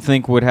you don't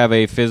think would have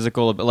a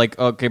physical, like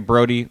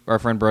Brody, our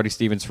friend Brody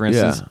Stevens, for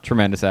instance,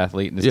 tremendous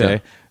athlete in his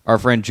day. Our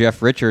friend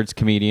Jeff Richards,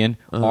 comedian,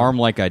 arm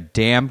like a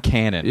damn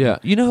cannon. Yeah,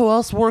 you know who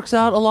else works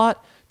out a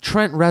lot?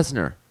 Trent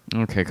Reznor.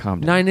 Okay, calm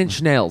down. 9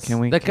 Inch Nails.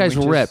 That guy's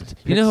ripped.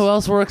 You know who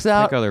else works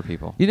out? Pick other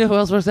people. You know who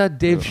else works out?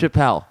 Dave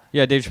Chappelle.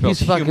 Yeah, Dave Chappelle.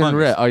 He's fucking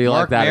ripped. Oh, you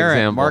like that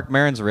example? Mark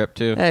Maron's ripped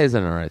too. Hey, he's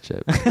in alright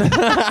shape.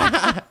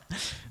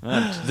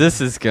 This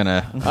is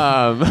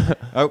gonna.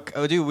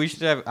 Dude, we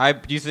should have. I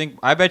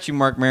bet you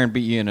Mark Maron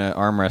beat you in an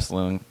arm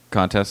wrestling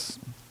contest.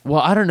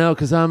 Well, I don't know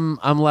because I'm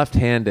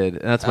left-handed.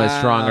 And that's my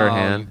stronger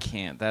hand. You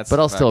can't. That's. But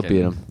I'll still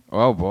beat him.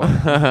 Oh boy.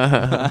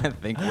 I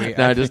think we.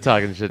 No, just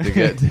talking shit to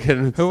get.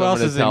 Who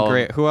else is in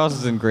great? Who else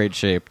is in great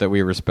shape that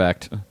we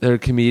respect? They're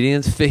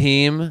comedians.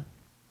 Fahim,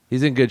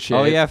 he's in good shape.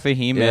 Oh yeah,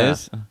 Fahim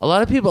is. A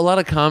lot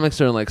of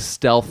comics are in like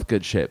stealth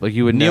good shape. Like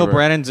you would. Neil never...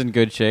 Brennan's in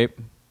good shape.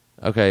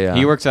 Okay, yeah.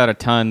 He works out a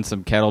ton,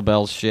 some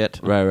kettlebell shit.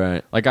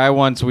 Right. Like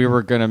we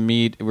were gonna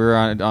meet. We were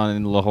on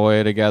in La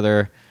Jolla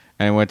together.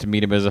 And I went to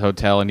meet him at a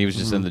hotel, and he was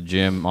just in the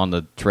gym on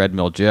the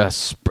treadmill,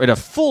 just in a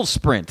full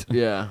sprint.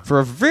 Yeah.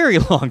 For a very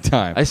long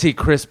time. I see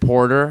Chris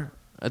Porter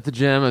at the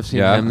gym. I've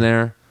seen him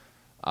there.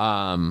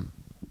 A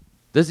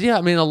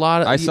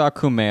lot of... I saw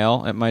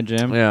Kumail at my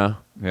gym. Yeah.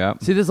 Yeah.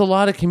 See, there's a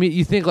lot of...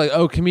 You think like,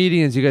 oh,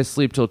 comedians, you guys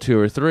sleep till 2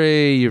 or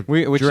 3. You're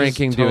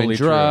drinking, totally doing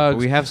drugs.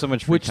 We have so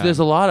much free time. There's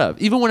a lot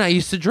of. Even when I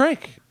used to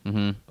drink.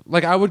 Mm-hmm.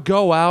 Like, I would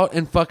go out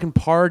and fucking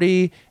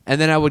party, and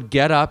then I would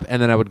get up,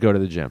 and then I would go to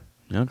the gym.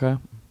 Okay.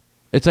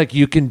 It's like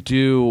you can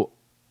do...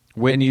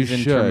 Whitney's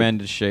in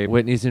tremendous shape.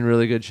 Whitney's in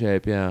really good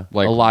shape, yeah.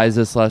 Like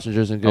Eliza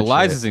Schlesinger's in good shape.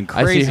 Eliza's in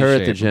crazy shape. I see her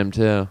shape. at the gym,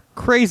 too.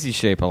 Crazy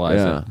shape,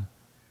 Eliza. Yeah.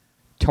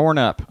 Torn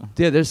up.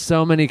 Yeah, there's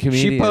so many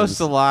comedians. She posts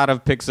a lot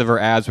of pics of her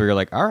abs where you're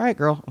like, all right,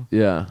 girl.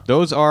 Yeah.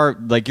 Those are,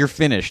 like, you're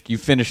finished. You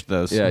finished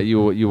those. Yeah,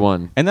 you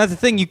won. And that's the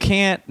thing. You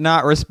can't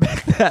not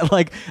respect that.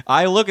 Like,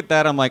 I look at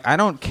that, I'm like, I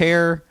don't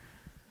care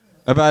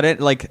about it.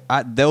 Like,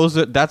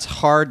 that's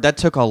hard. That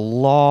took a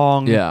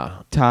long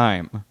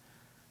time.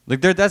 Like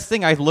that's the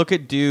thing. I look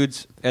at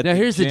dudes. Now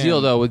here's the deal,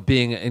 though, with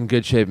being in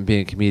good shape and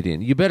being a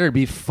comedian. You better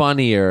be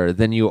funnier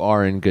than you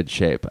are in good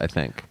shape. I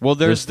think. Well,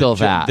 there's still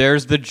that.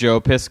 There's the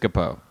Joe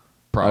Piscopo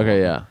problem.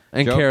 Okay, yeah,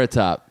 and Carrot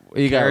Top.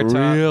 You got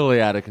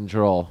really out of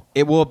control.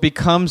 It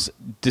becomes.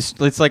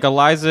 It's like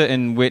Eliza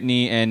and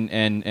Whitney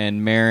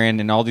and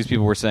Marin and all these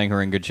people were saying who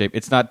are in good shape.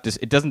 It's not.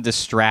 It doesn't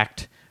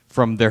distract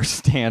from their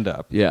stand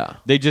up. Yeah,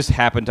 they just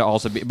happen to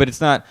also be. But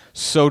it's not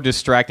so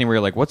distracting where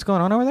you're like, what's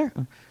going on over there?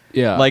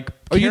 Yeah. Like,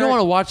 or you don't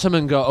want to watch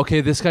someone go, okay,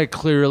 this guy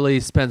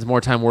clearly spends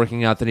more time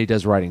working out than he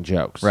does writing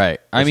jokes. Right.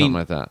 I mean,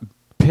 something like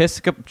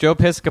that. Joe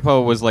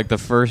Piscopo was like the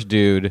first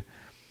dude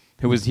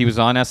he was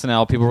on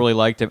SNL. People really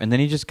liked him, and then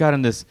he just got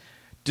in this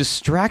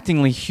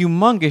distractingly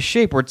humongous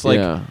shape where it's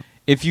like,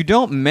 if you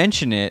don't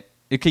mention it,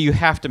 okay, you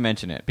have to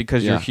mention it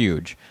because you're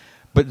huge.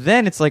 But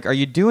then it's like, are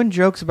you doing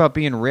jokes about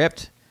being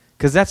ripped?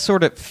 Because that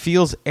sort of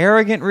feels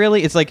arrogant,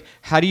 really. It's like,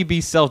 how do you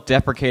be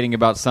self-deprecating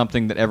about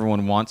something that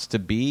everyone wants to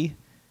be?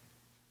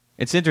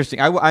 It's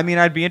interesting. I mean,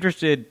 I'd be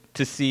interested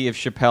to see if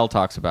Chappelle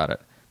talks about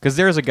it. Because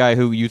there's a guy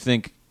who you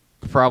think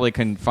probably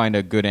can find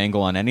a good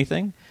angle on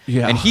anything.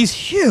 Yeah. And he's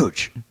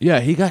huge. Yeah,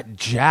 he got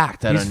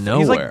jacked out of nowhere.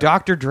 He's like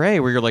Dr. Dre,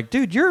 where you're like,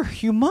 dude, you're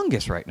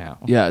humongous right now.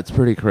 Yeah, it's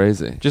pretty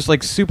crazy. Just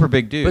like super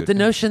big dude. But the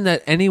notion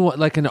that anyone,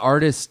 like an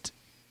artist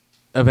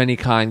of any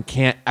kind,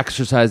 can't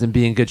exercise and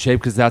be in good shape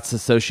because that's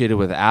associated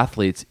with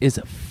athletes is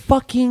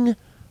fucking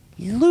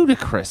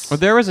ludicrous. Well,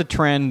 there was a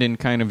trend in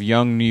kind of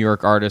young New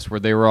York artists where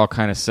they were all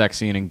kind of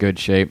sexy and in good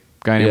shape.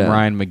 A guy named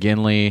Ryan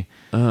McGinley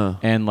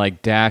and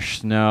like Dash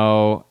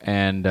Snow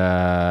and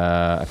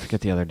I forget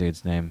the other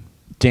dude's name.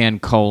 Dan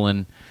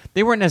Colin.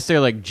 They weren't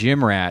necessarily like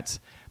gym rats,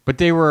 but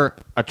they were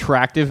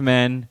attractive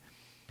men,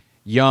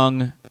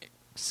 young,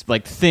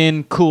 like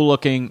thin, cool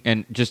looking,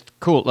 and just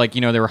cool. Like,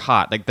 you know, they were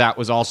hot. Like that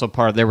was also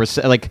part of. There was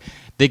like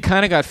they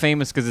kind of got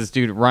famous because this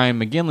dude Ryan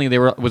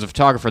McGinley was a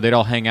photographer. They'd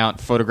all hang out,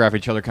 and photograph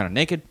each other kind of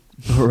naked.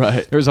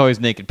 Right. There was always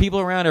naked people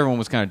around. Everyone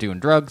was kind of doing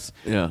drugs.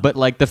 Yeah. But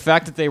like the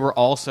fact that they were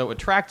also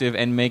attractive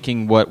and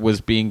making what was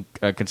being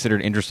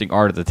considered interesting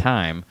art at the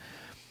time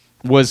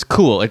was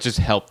cool. It just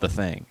helped the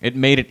thing. It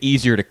made it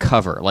easier to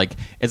cover. Like,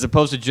 as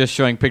opposed to just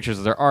showing pictures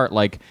of their art,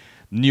 like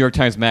New York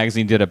Times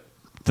Magazine did a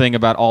thing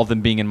about all of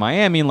them being in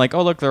Miami and like,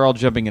 oh, look, they're all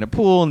jumping in a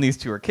pool and these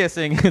two are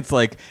kissing. It's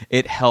like,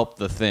 it helped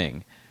the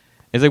thing.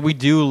 It's like we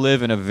do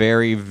live in a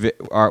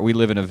we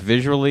live in a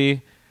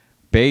visually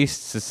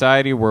based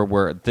society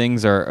where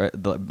things are,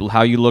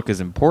 how you look is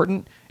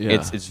important.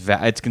 Yeah.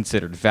 It's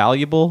considered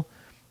valuable.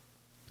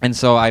 And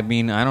so, I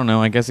mean, I don't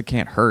know. I guess it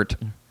can't hurt.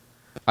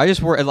 I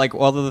just like,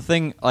 well, the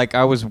thing, like,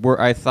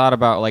 I thought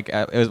about, like,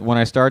 when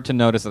I started to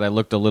notice that I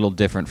looked a little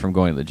different from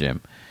going to the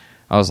gym,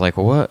 I was like,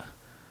 well, what?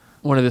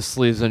 One of the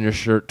sleeves on your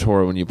shirt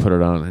tore when you put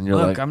it on, and you're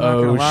like, I'm not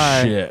gonna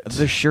lie. Shit.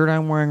 The shirt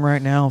I'm wearing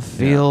right now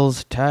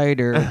feels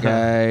tighter,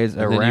 guys.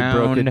 And then you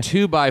broke a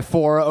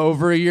 2x4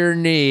 over your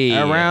knee.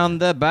 Around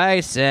the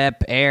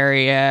bicep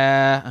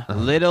area. A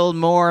little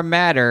more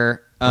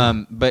matter.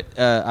 But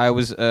I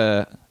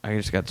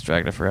just got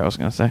distracted. I forgot what I was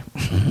going to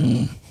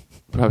say.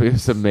 Probably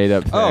some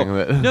made-up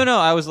thing. No,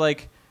 I was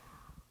like,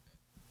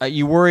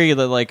 you worry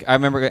that, like, I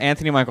remember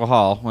Anthony Michael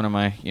Hall, one of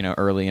my,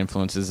 early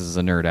influences as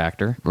a nerd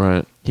actor.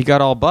 Right. He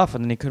got all buff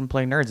and then he couldn't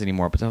play nerds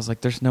anymore. But I was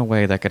like, there's no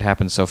way that could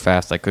happen so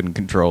fast I couldn't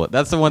control it.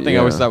 That's the one thing I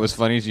always thought was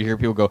funny is you hear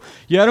people go,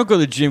 yeah, I don't go to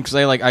the gym because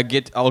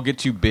I'll get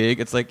too big.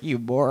 It's like, you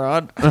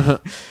moron.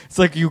 It's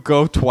like you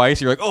go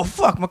twice, you're like, oh,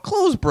 fuck, my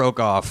clothes broke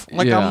off.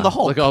 Like, I'm the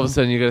Hulk. Like, all of a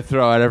sudden, you got to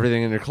throw out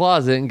everything in your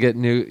closet and get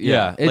new.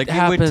 Yeah. It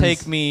would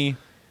take me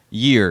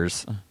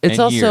years. It's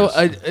also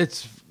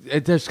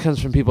it just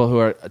comes from people who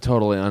are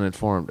totally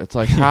uninformed. It's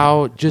like,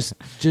 how just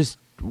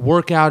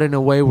work out in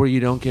a way where you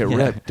don't get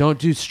ripped. Don't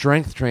do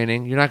strength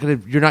training.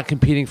 You're not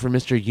competing for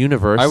Mr.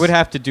 Universe. I would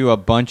have to do a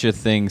bunch of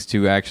things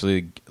to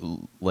actually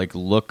like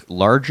look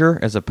larger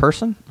as a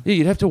person. Yeah,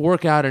 you'd have to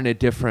work out in a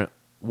different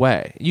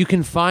way. You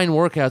can find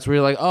workouts where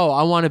you're like, oh,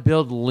 I want to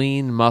build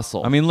lean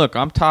muscle. I mean, look,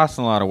 I'm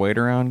tossing a lot of weight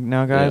around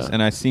now, guys,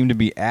 and I seem to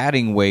be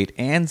adding weight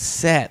and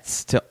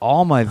sets to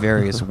all my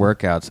various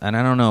workouts, and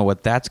I don't know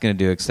what that's going to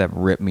do except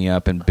rip me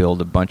up and build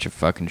a bunch of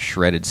fucking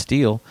shredded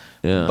steel.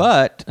 Yeah.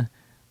 But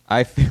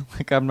I feel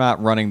like I'm not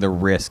running the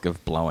risk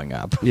of blowing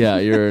up. Yeah,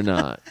 you're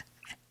not.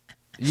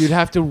 You'd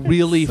have to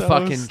really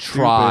fucking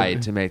try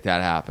to make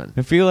that happen.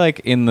 I feel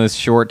like in the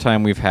short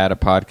time we've had a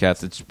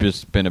podcast, it's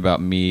just been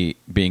about me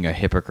being a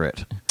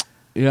hypocrite.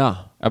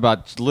 Yeah.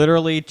 About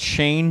literally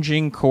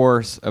changing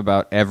course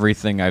about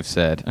everything I've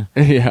said.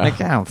 Yeah.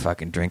 Like, I don't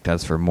fucking drink.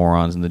 That's for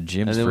morons, and the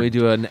gym's and then we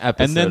do an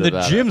episode. And then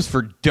the gym's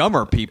for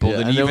dumber people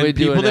than even people that drink. And then we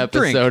do an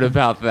episode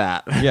about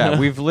that. Yeah,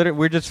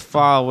 we're just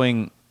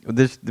following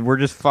this. We're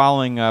just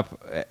following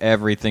up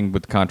everything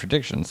with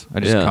contradictions. I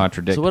just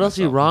contradict. So what else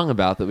are you wrong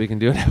about that we can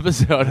do an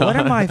episode on? What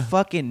am I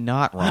fucking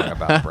not wrong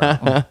about,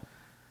 bro?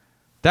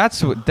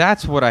 That's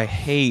what I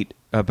hate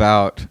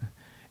about.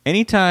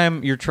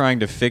 Anytime you're trying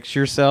to fix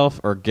yourself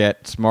or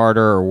get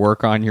smarter or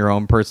work on your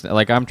own person,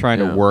 like I'm trying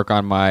to work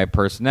on my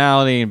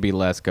personality and be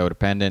less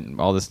codependent and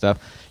all this stuff,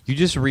 you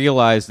just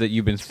realize that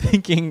you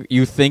think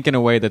in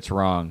a way that's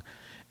wrong,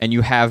 and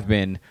you have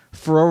been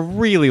for a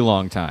really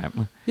long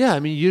time. Yeah, I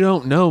mean, you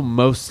don't know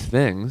most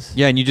things.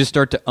 Yeah, and you just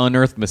start to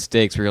unearth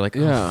mistakes where you're like,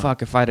 oh,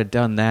 fuck, if I'd have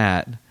done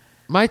that.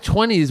 My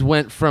 20s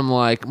went from,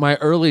 like, my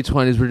early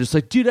 20s were just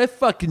like, dude, I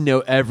fucking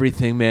know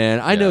everything, man.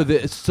 I know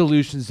the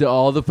solutions to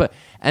all the...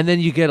 And then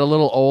you get a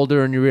little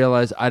older and you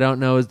realize, I don't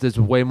know, there's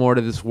way more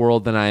to this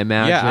world than I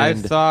imagined. Yeah, I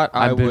thought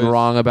I've been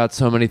wrong about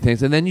so many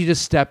things. And then you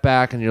just step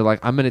back and you're like,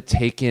 I'm going to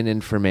take in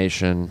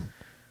information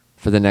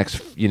for the next,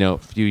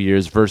 few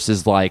years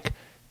versus, like,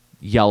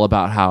 yell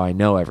about how I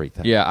know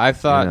everything. Yeah, I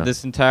thought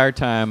this entire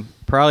time,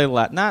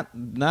 probably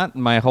not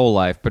my whole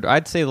life, but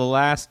I'd say the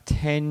last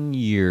 10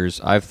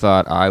 years, I've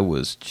thought I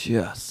was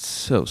just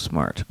so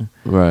smart.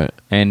 Right.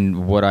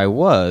 And what I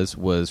was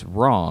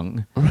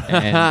wrong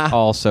and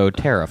also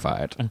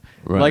terrified.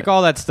 Right. Like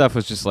all that stuff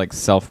was just like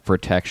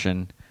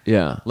self-protection.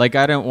 Yeah. Like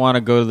I probably didn't want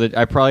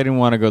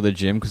to go to the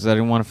gym because I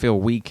didn't want to feel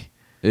weak.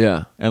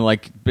 Yeah. And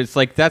like, it's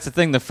like, that's the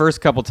thing. The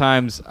first couple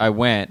times I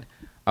went,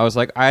 I was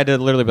like, I had to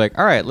literally be like,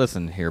 all right,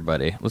 listen here,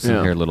 buddy.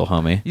 Listen here, little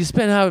homie. You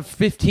spent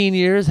 15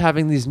 years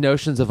having these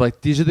notions of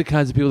like, these are the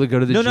kinds of people that go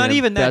to the gym. No, not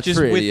even that. That's just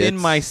for within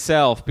idiots.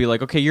 myself, be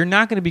like, okay, you're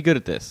not going to be good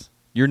at this.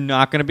 You're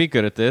not going to be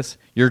good at this.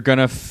 You're going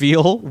to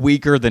feel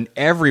weaker than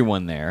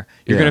everyone there.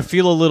 You're going to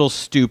feel a little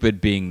stupid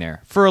being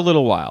there for a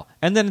little while.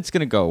 And then it's going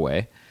to go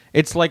away.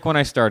 It's like when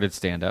I started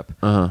stand-up,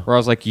 where I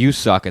was like, you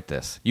suck at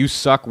this. You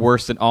suck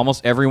worse than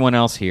almost everyone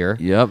else here.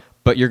 Yep.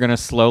 But you're going to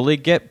slowly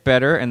get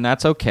better, and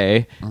that's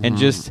okay. And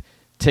just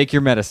take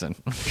your medicine.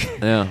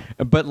 Yeah.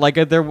 But like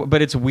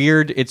but it's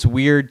weird. It's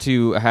weird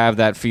to have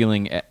that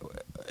feeling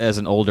as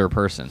an older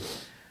person.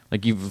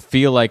 Like you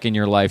feel like in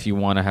your life you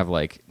want to have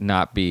like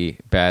not be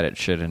bad at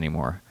shit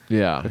anymore.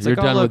 Yeah. It's You're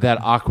like, done look, with that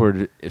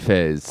awkward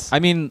phase. I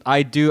mean,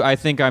 I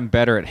think I'm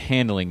better at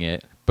handling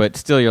it. But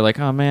still, you're like,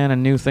 oh man, a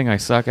new thing I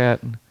suck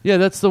at. Yeah,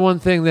 that's the one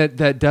thing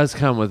that does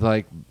come with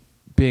like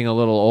being a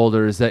little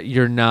older is that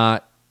you're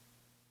not.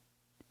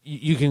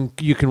 You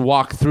can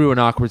walk through an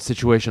awkward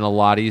situation a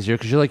lot easier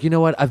because you're like, you know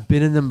what, I've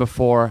been in them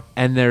before,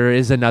 and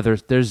there's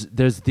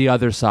the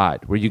other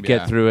side where you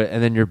get through it,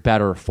 and then you're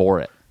better for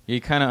it. You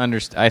kind of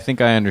understand. I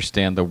think I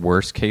understand the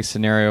worst case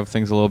scenario of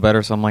things a little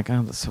better. So I'm like,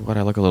 oh, that's what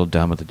I look a little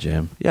dumb at the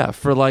gym. Yeah,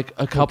 for like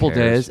a couple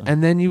days,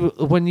 and then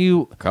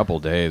a couple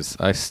days,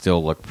 I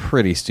still look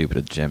pretty stupid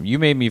at the gym. You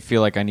made me feel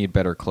like I need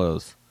better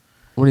clothes.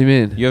 What do you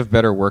mean? You have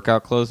better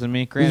workout clothes than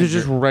me. Granted, these are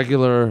just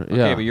regular. Okay,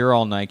 yeah, but you're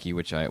all Nike,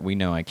 which we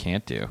know I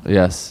can't do.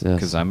 Yes,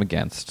 because I'm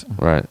against.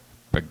 Right.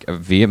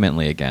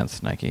 Vehemently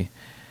against Nike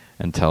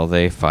until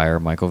they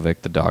fire Michael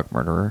Vick, the dog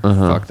murderer.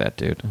 Fuck that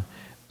dude.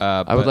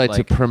 I would like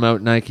to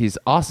promote Nike's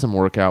awesome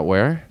workout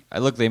wear.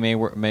 Look, they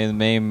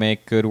may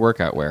make good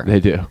workout wear. They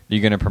do.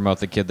 You going to promote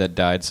the kid that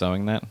died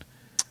sewing that?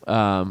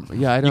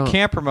 Yeah, I don't. You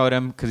can't promote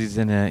him because he's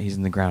in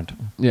the ground.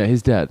 Yeah,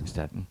 he's dead. He's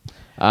dead.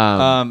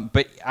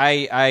 But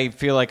I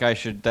feel like I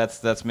should.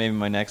 That's maybe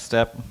my next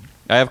step.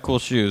 I have cool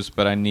shoes,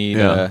 but I need.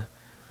 I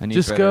need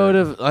just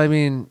better. go to. I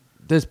mean,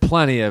 there's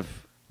plenty of.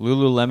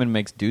 Lululemon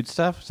makes dude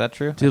stuff. Is that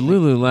true? Dude,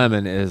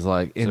 Lululemon is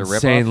like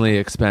insanely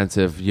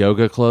expensive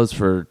yoga clothes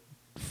for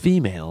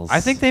females.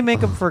 I think they make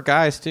them for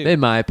guys too. They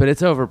might, but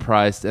it's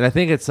overpriced, and I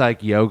think it's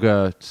like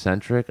yoga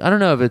centric. I don't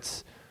know if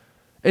it's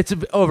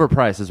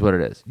overpriced is what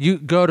it is. You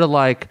go to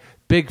like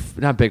Big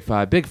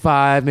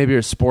Five, maybe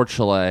your Sports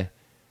Chalet,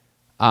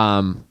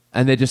 and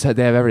they have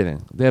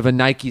everything. They have a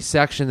Nike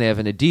section, they have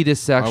an Adidas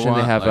section,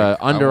 they have a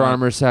Under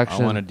Armour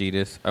section. I want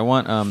Adidas. I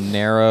want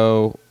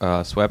narrow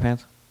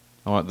sweatpants.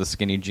 I want the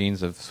skinny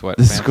jeans of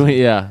sweatpants.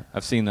 Yeah,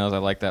 I've seen those. I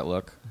like that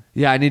look.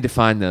 Yeah, I need to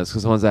find those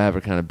because the ones I have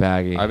are kind of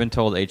baggy. I've been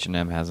told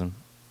H&M has them.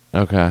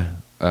 Okay.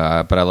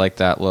 But I like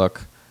that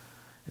look.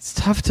 It's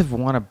tough to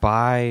want to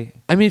buy.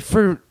 I mean,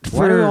 why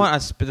do we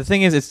want the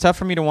thing is, it's tough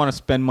for me to want to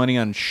spend money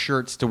on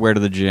shirts to wear to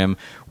the gym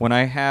when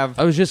I have.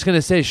 I was just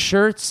gonna say,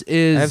 shirts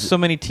is. I have so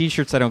many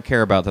T-shirts I don't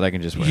care about that I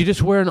can just wear. You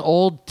just wear an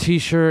old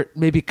T-shirt,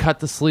 maybe cut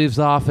the sleeves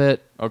off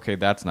it. Okay,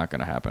 that's not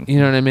gonna happen. You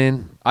know what I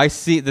mean? I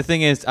see. The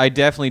thing is, I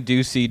definitely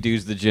do see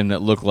dudes at the gym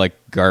that look like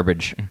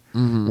garbage,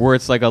 where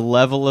it's like a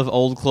level of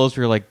old clothes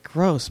where you're like,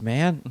 gross,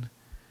 man.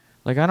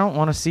 Like, I don't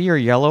want to see your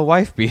yellow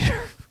wife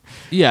beater.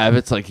 Yeah, if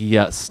it's like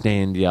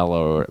stained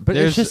yellow. But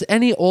it's just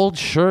any old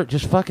shirt,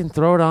 just fucking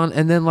throw it on.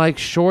 And then like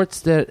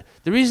shorts that...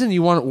 The reason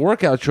you want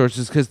workout shorts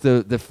is because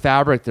the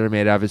fabric they're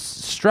made of is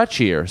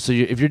stretchier. So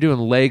if you're doing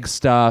leg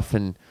stuff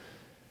and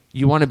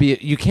you want to be...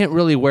 You can't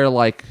really wear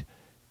like,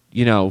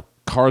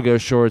 cargo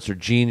shorts or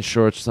jean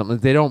shorts or something.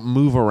 They don't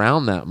move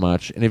around that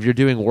much. And if you're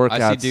doing workouts...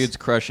 I see dudes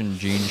crushing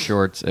jean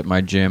shorts at my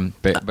gym.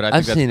 But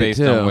I think that's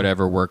based on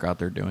whatever workout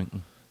they're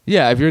doing.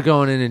 Yeah, if you're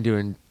going in and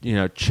doing,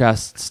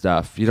 chest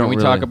stuff, you don't. Can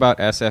we talk about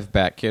SF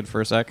Bat Kid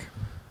for a sec?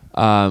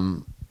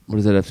 What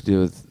does that have to do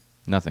with?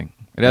 Nothing.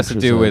 It has to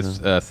do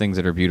with things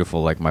that are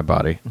beautiful, like my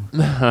body.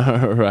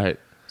 Right.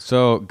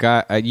 So,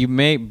 you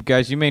may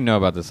know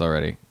about this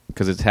already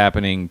because it's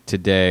happening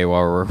today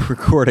while we're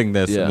recording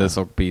this, and this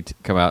will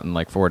come out in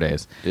like 4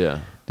 days.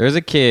 Yeah. There's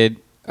a kid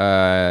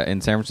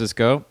in San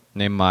Francisco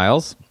named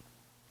Miles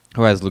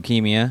who has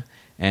leukemia.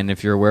 And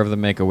if you're aware of the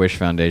Make-A-Wish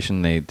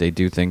Foundation, they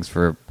do things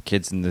for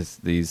kids in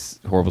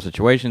these horrible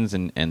situations,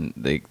 and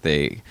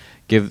they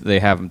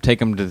have them take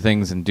them to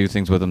things and do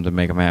things with them to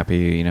make them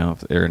happy. If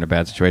they're in a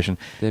bad situation,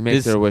 they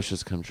make their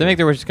wishes come true. They make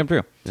their wishes come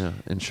true. Yeah,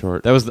 in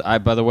short, that was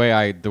by the way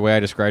I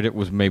described it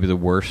was maybe the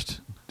worst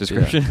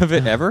description of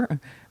it ever.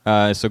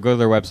 So go to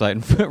their website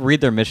and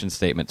read their mission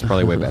statement. It's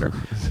probably way better.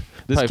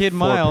 This probably kid 4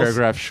 Miles,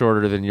 paragraphs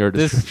shorter than your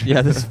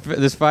description.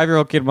 This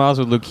 5-year-old kid Miles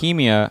with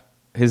leukemia,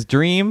 his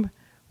dream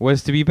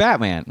was to be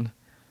Batman.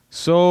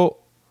 So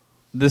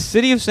the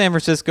city of San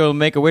Francisco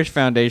Make-A-Wish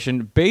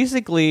Foundation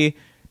basically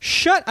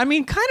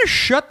kind of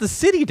shut the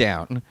city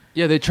down.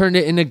 Yeah, they turned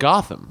it into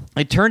Gotham.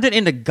 They turned it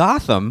into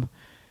Gotham,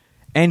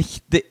 and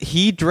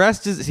he's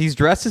dressed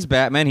as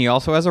Batman. He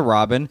also has a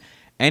Robin,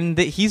 and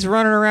he's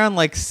running around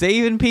like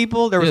saving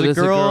people. There was a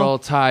girl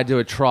tied to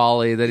a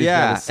trolley that he's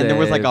got to save. And there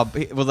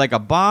was like a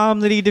bomb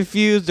that he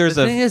defused.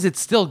 The thing is, it's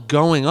still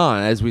going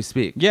on as we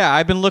speak. Yeah,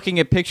 I've been looking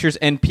at pictures,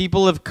 and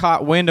people have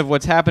caught wind of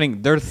what's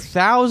happening. There are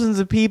thousands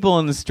of people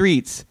in the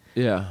streets.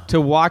 Yeah. To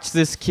watch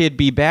this kid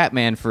be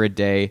Batman for a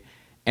day.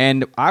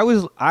 And I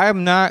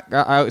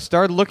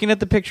started looking at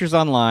the pictures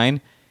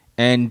online,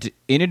 and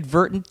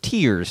inadvertent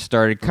tears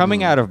started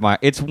coming out of my...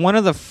 It's one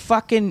of the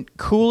fucking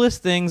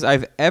coolest things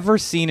I've ever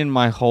seen in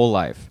my whole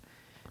life.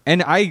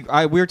 And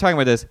we were talking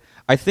about this.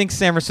 I think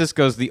San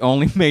Francisco is the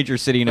only major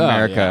city in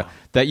America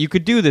that you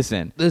could do this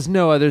in. There's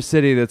no other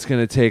city that's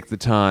going to take the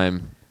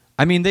time.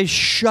 I mean, they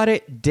shut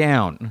it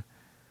down.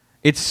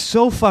 It's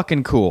so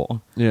fucking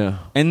cool. Yeah.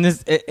 And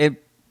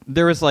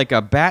there was like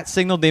a bat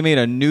signal. They made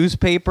a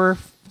newspaper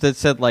that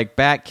said like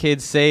 "Bat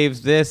Kid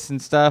saves this" and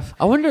stuff.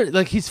 I wonder,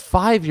 like, he's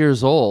 5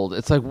 years old.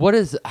 It's like,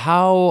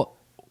 how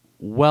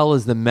well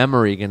is the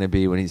memory going to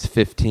be when he's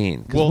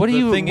 15? Well, what do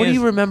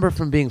you remember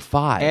from being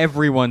 5?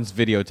 Everyone's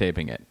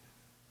videotaping it.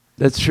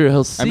 That's true.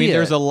 He'll see. I mean, it.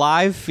 there's a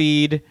live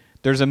feed.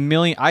 There's a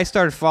million. I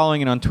started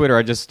following it on Twitter.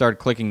 I just started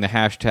clicking the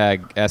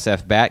hashtag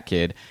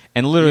 #SFBatKid,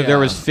 and literally there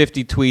was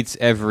 50 tweets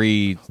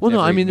every. Well,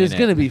 no, I mean, there's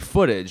minute. going to be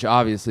footage,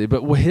 obviously,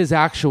 but his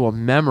actual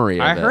memory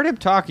of I heard him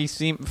talk.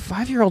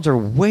 5-year-olds are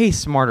way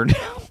smarter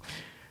now.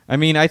 I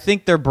mean, I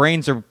think their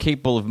brains are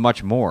capable of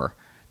much more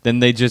than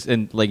they just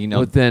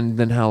But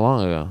then how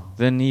long ago?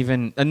 Then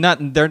even I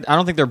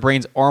don't think their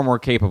brains are more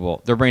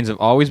capable. Their brains have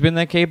always been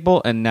that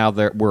capable, and now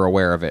we're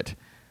aware of it.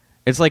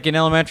 It's like in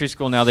elementary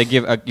school now. They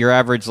give your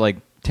average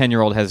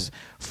 10-year-old has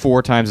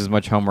 4 times as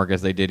much homework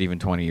as they did even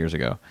 20 years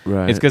ago.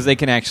 Right. It's because they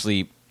can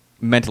actually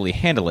mentally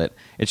handle it.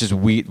 It's just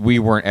we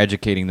weren't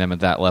educating them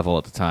at that level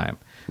at the time.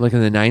 Like in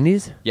the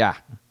 90s? Yeah.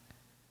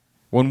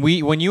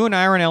 When you and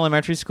I were in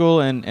elementary school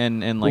and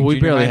we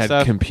junior barely high had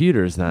stuff,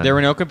 computers then. there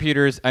were no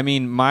computers. I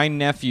mean, my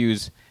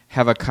nephews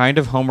have a kind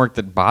of homework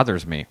that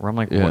bothers me. Where I'm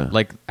like, what?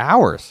 Like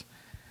hours.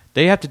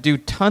 They have to do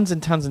tons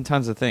and tons and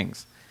tons of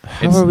things.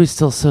 How are we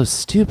still so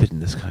stupid in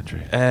this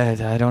country?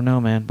 I don't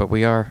know, man, but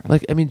we are.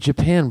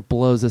 Japan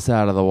blows us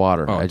out of the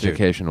water,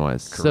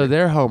 education-wise. Correct. So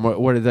their homework,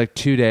 what is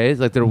 2 days?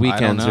 Like their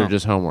weekends are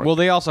just homework? Well,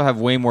 they also have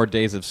way more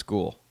days of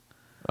school.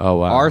 Oh,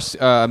 wow. Our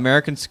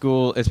American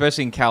school,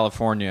 especially in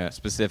California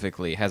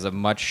specifically, has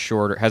a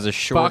shorter.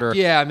 Fuck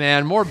yeah,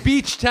 man. More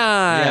beach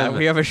time. Yeah,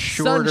 we have a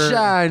shorter...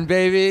 Sunshine,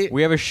 baby.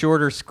 We have a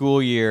shorter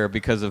school year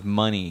because of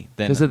money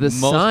than because of the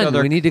sun.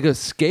 We need to go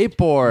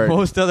skateboard.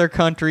 Most other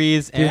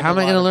countries. Dude, how am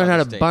I going to learn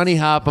how to bunny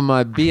hop on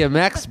my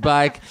BMX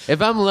bike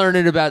if I'm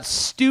learning about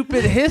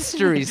stupid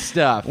history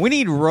stuff? We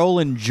need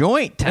rolling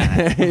joint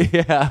time.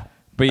 Yeah.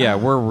 But yeah,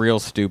 we're real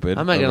stupid.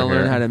 I'm not going to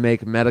learn how to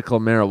make medical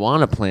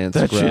marijuana plants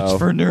that grow. shit's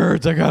for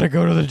nerds. I got to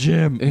go to the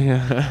gym.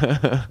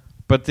 Yeah.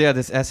 But yeah,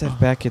 this SF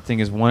Batkit thing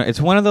is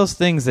one of those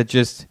things that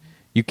just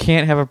you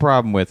can't have a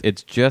problem with.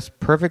 It's just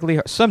perfectly...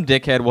 Some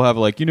dickhead will have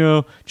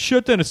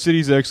shut down a city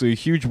is actually a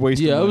huge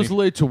waste of money. Yeah, I was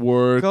late to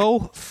work.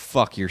 Go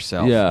fuck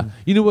yourself. Yeah.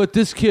 You know what?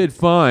 This kid,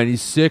 fine.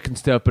 He's sick and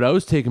stuff, but I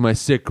was taking my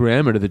sick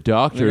grandma to the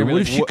doctor.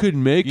 What if she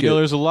couldn't make it?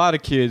 There's a lot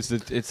of kids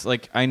that it's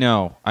like, I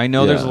know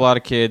there's a lot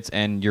of kids,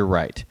 and you're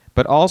right.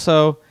 But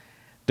also,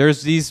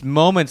 there's these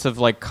moments of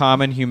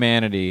common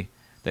humanity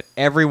that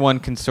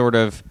everyone can sort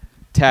of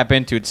tap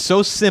into. It's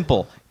so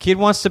simple. Kid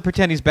wants to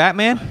pretend he's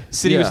Batman.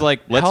 City was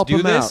like, let's Help do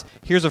him this. out.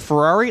 Here's a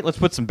Ferrari. Let's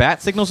put some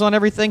bat signals on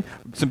everything.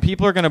 Some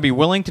people are going to be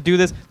willing to do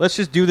this. Let's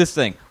just do this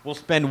thing. We'll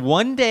spend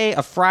one day,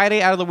 a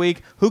Friday out of the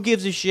week. Who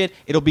gives a shit?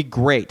 It'll be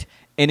great.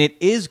 And it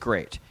is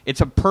great.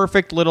 It's a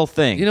perfect little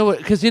thing. You know what?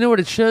 Because you know what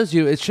it shows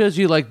you? It shows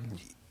you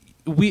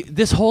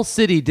this whole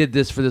city did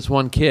this for this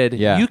one kid.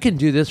 Yeah. You can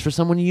do this for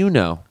someone you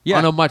know. Yeah.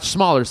 On a much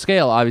smaller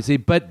scale, obviously.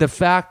 But the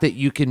fact that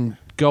you can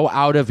go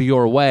out of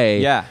your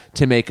way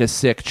to make a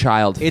sick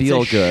child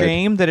feel good. It's a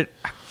shame that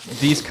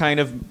these kind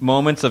of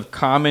moments of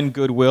common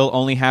goodwill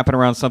only happen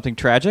around something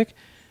tragic,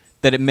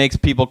 that it makes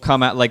people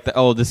come out like,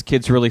 this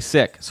kid's really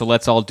sick, so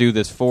let's all do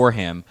this for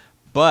him.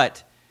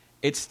 But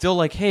it's still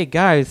like, hey,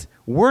 guys,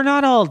 we're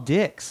not all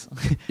dicks.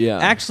 Yeah.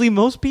 Actually,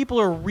 most people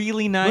are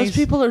really nice. Most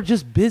people are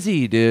just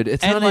busy, dude.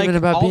 It's and not even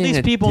about all being these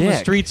a people in the dick.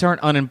 streets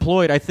aren't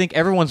unemployed. I think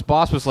everyone's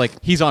boss was like,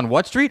 he's on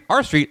what street?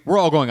 Our street. We're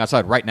all going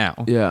outside right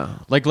now. Yeah.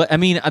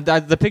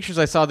 The pictures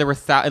I saw, there were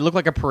it looked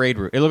like a parade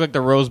route. It looked like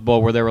the Rose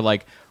Bowl where there were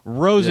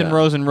rows and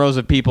rows and rows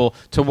of people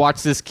to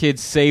watch this kid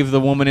save the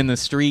woman in the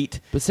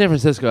street. But San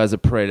Francisco has a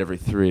parade every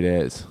 3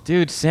 days.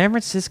 Dude, San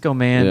Francisco,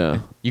 man. Yeah.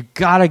 You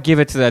gotta give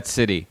it to that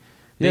city.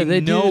 Yeah,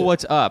 they know do.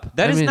 what's up.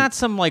 That is not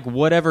some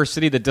whatever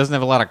city that doesn't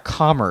have a lot of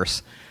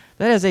commerce.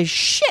 That is a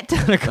shit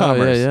ton of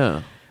commerce. Oh,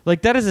 yeah.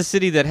 Like, that is a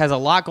city that has a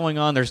lot going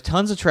on. There's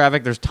tons of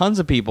traffic. There's tons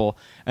of people.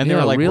 And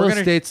they're like, real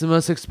estate's the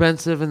most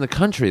expensive in the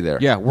country there.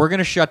 Yeah, we're going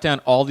to shut down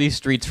all these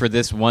streets for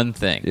this one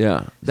thing.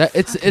 Yeah.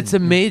 It's a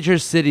major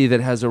city that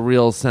has a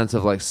real sense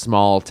of, like,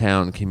 small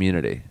town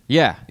community.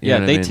 Yeah. You know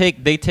what I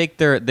mean? They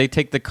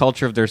take the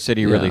culture of their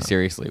city really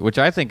seriously, which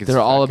I think is They're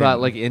all about,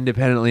 like,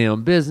 independently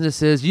owned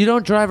businesses. You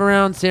don't drive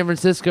around San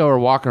Francisco or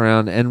walk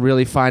around and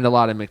really find a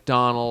lot of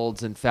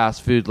McDonald's and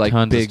fast food, like,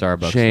 tons big of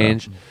Starbucks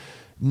change. stuff.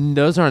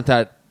 Those aren't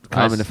that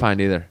common to find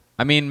either.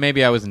 I mean,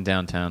 maybe I was in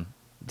downtown.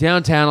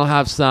 Downtown will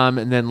have some,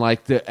 and then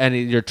like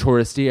any of your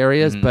touristy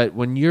areas. But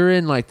when you're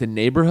in like the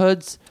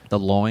neighborhoods, The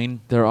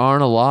loin. there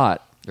aren't a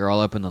lot. They're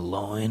all up in the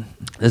loin.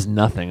 There's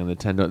nothing in the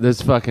Tenderloin.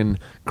 There's fucking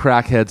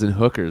crackheads and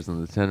hookers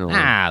in the Tenderloin.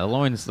 The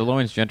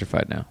loin's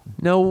gentrified now.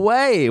 No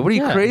way! What are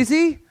you, Yeah.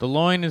 crazy? The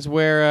loin is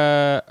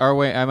where. Or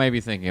wait, I might be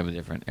thinking of a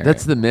different area.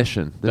 That's the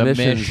Mission. The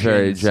Mission's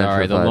very gentrified.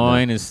 Sorry, the now.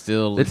 loin is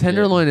still. The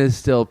Tenderloin is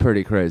still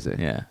pretty crazy.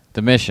 Yeah,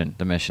 the mission.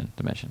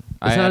 It's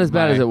not as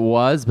bad as it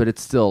was, but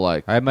it's still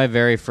like I had my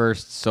very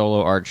first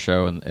solo art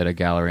show at a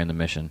gallery in the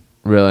Mission.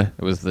 really.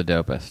 It was the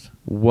dopest.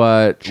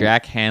 What?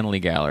 Jack Hanley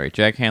Gallery.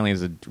 Jack Hanley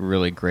is a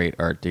really great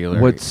art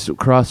dealer. What's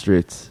cross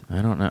streets?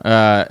 I don't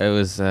know. It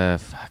was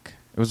fuck.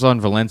 It was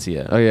on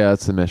Valencia. Oh yeah,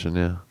 that's the Mission.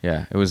 Yeah.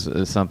 Yeah, it was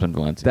something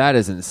Valencia. That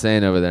is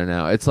insane over there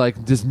now. It's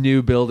like just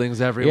new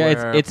buildings everywhere.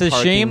 Yeah, it's a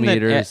parking shame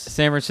meters. that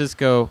San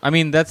Francisco. I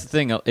mean, that's the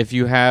thing. If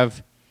you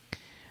have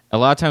a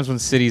lot of times when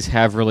cities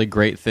have really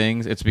great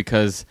things, it's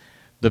because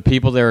the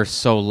people there are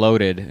so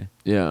loaded.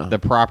 Yeah. The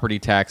property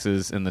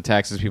taxes and the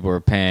taxes people are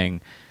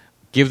paying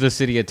give the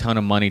city a ton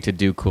of money to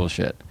do cool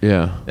shit.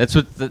 Yeah. That's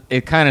what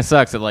it kind of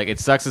sucks. That like it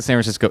sucks that San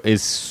Francisco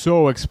is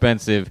so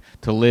expensive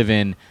to live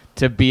in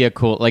to be a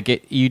cool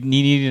you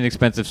need an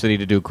expensive city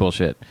to do cool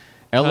shit.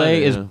 LA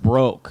is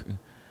broke.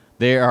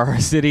 They are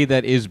a city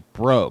that is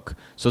broke,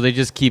 so they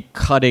just keep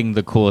cutting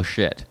the cool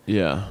shit.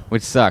 Yeah.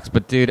 Which sucks.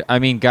 But dude, I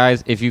mean,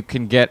 guys, if you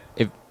can get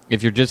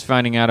if you're just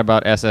finding out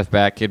about SF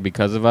Batkid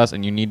because of us,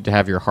 and you need to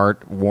have your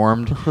heart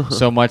warmed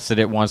so much that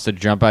it wants to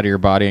jump out of your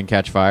body and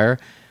catch fire.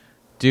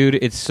 Dude,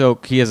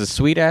 he has a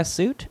sweet ass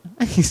suit.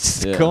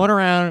 He's just going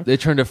around. They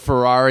turned a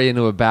Ferrari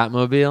into a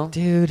Batmobile.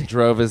 Dude.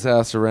 Drove his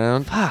ass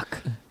around.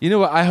 Fuck. You know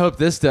what I hope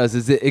this does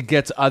is it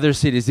gets other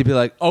cities to be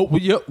like, oh,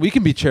 we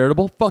can be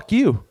charitable. Fuck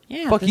you.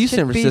 Yeah, fuck this you, should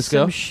San be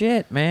Francisco. some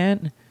shit,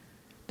 man.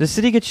 The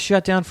city gets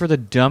shut down for the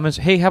dumbest.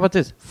 Hey, how about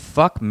this?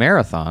 Fuck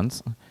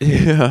marathons.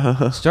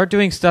 Yeah. Start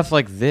doing stuff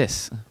like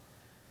this.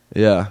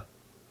 Yeah.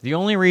 The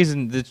only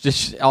reason that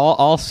just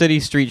all city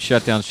street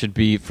shutdowns should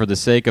be for the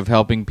sake of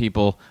helping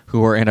people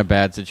who are in a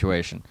bad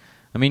situation.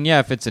 I mean, yeah,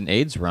 if it's an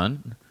AIDS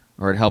run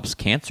or it helps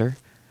cancer,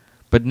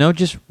 but no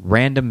just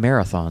random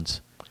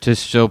marathons to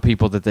show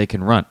people that they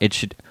can run. It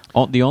should.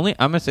 I'm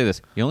gonna say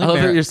this. The only I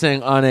love that you're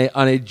saying on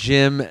a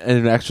gym and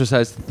an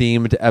exercise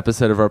themed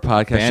episode of our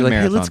podcast. Ban You're like,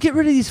 hey, let's marathons. get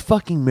rid of these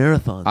fucking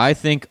marathons. I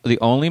think the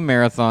only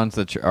marathons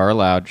that are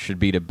allowed should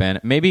be to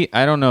maybe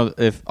I don't know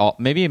if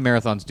maybe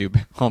marathons do.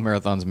 All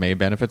marathons may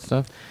benefit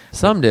stuff.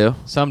 Some do.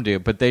 Some do,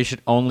 but they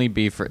should only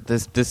be for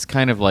this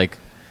kind of like.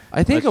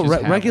 I think let's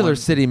just have regular one.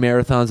 city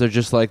marathons are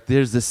just like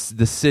there's this.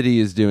 The city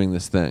is doing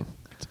this thing.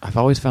 I've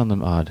always found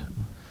them odd.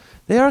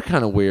 They are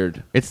kind of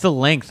weird. It's the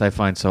length I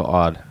find so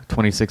odd.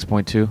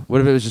 26.2.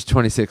 What if it was just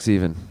 26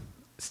 even?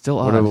 Still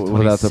What odd. about-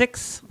 without the-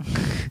 26.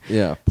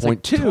 Yeah, It's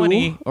like 0.2.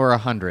 20 or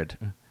 100.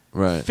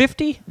 Right.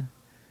 50.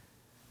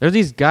 There are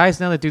these guys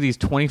now that do these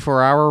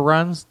 24-hour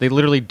runs. They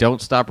literally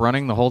don't stop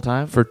running the whole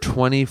time. For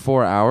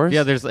 24 hours?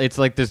 Yeah, it's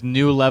like this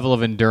new level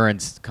of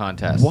endurance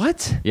contest.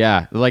 What?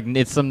 Yeah, like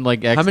it's some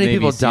like How many ex-Navy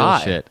people SEAL die?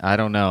 shit. I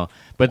don't know,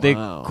 but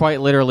Wow. they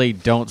quite literally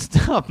don't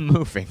stop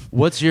moving.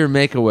 What's your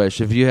Make-A-Wish?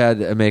 If you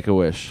had a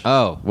Make-A-Wish,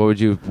 Oh, what would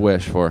you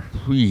wish for?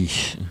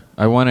 Wheesh.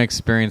 I want to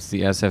experience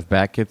the SF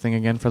Batkid thing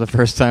again for the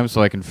first time,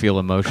 so I can feel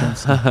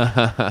emotions.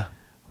 What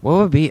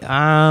would be?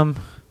 I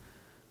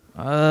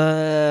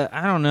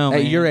don't know. At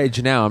man. your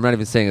age now, I'm not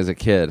even saying as a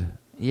kid.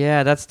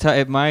 Yeah, that's tough.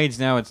 At my age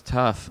now, it's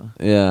tough.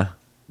 Yeah.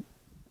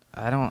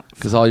 I don't.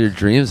 Because all your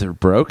dreams are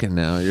broken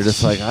now. You're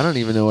just like, I don't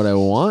even know what I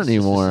want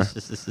anymore.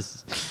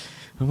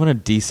 I want a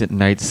decent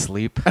night's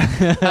sleep.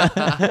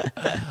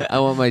 I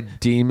want my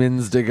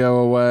demons to go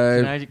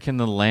away. Can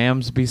the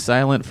lambs be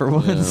silent for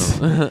once?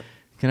 Yeah.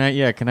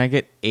 Can I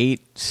get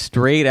 8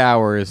 straight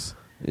hours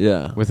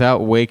Yeah.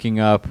 without waking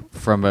up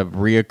from a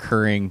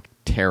reoccurring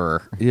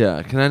terror?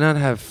 Yeah. Can I not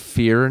have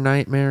fear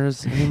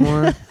nightmares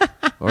anymore?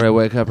 Or I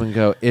wake up and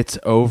go, it's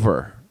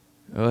over.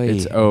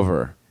 It's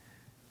over.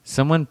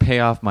 Someone pay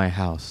off my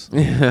house.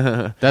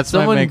 That's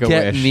Someone my get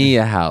Make-A-Wish. me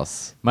a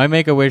house. My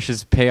Make-A-Wish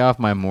is pay off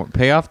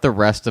the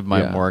rest of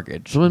my Yeah.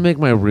 mortgage. Someone make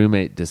my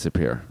roommate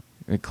disappear.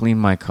 Clean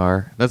my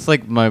car. That's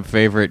like my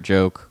favorite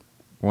joke.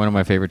 One of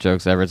my favorite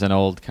jokes ever. It's an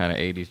old kind of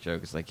 80s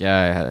joke. It's like,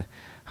 yeah, I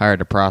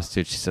hired a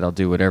prostitute. She said, I'll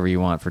do whatever you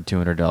want for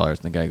 $200. And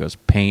the guy goes,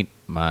 paint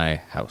my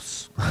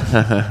house.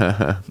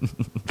 I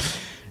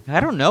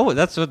don't know.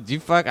 That's what you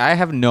fuck. I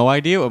have no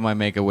idea what my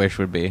Make-A-Wish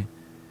would be.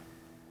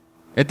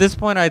 At this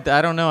point, I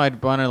don't know.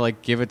 I'd want to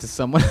like give it to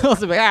someone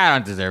else. Like, I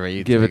don't deserve it.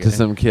 You Give it take to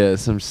some kid,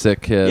 some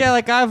sick kid. Yeah,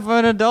 like I'm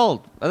an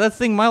adult. That's the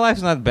thing. My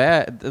life's not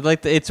bad.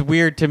 Like it's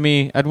weird to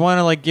me. I'd want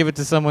to like give it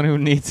to someone who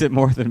needs it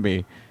more than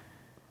me.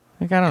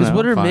 Like I don't know. Because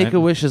what are fine.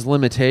 Make-A-Wish's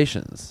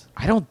limitations?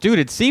 I don't, dude.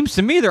 It seems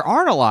to me there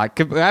aren't a lot.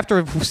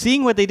 After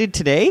seeing what they did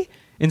today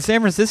in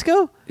San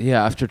Francisco,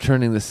 Yeah, after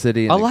turning the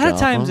city into a lot of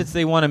times Gotham. it's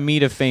they want to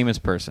meet a famous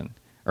person.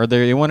 Or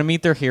they want to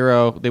meet their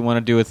hero. They want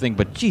to do a thing.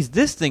 But, geez,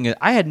 this thing,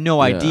 I had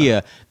no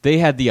idea they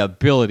had the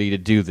ability to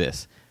do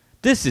this.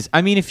 This is,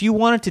 I mean, if you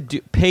wanted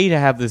to pay to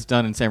have this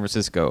done in San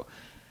Francisco,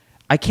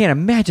 I can't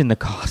imagine the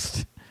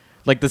cost.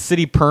 Like the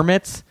city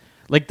permits.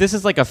 Like this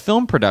is like a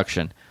film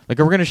production. Like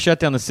we're going to shut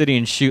down the city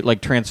and shoot like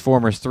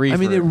Transformers 3. I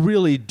mean, they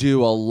really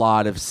do a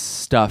lot of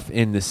stuff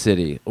in the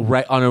city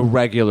on a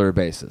regular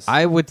basis.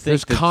 I would think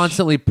there's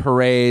constantly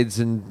parades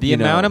and the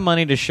amount of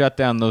money to shut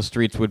down those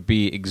streets would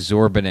be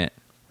exorbitant.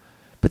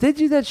 But they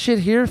do that shit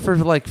here for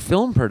like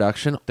film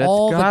production That's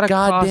all the gotta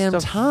goddamn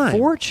cost a time.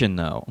 fortune,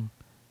 though.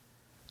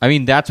 I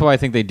mean, that's why I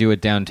think they do it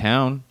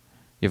downtown.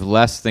 You have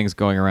less things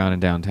going around in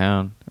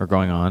downtown or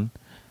going on.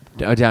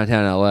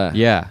 Downtown LA.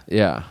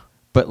 Yeah.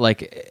 But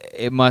like,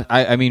 it must.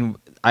 I mean,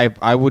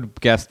 I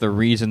would guess the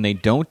reason they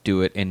don't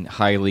do it in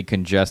highly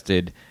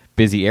congested,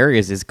 busy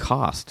areas is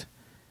cost.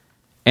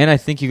 And I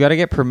think you got to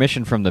get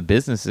permission from the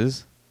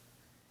businesses.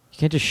 You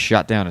can't just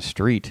shut down a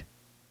street.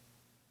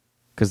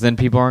 Because then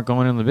people aren't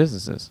going in the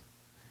businesses.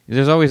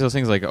 There's always those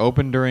things like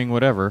open during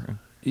whatever.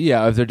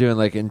 Yeah, if they're doing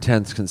like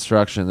intense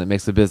construction that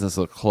makes the business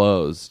look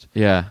closed.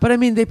 Yeah. But I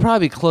mean, they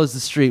probably close the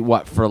street,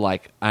 for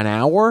like an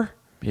hour?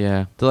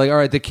 Yeah. They're like, all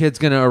right, the kid's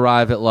going to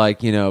arrive at like,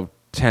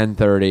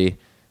 10:30.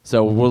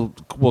 So we'll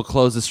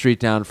close the street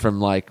down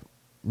from like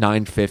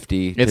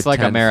 9:50 It's to like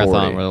a 10:40.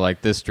 marathon where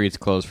like this street's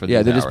closed for Yeah,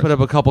 these they just hours. put up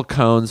a couple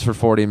cones for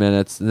 40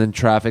 minutes, and then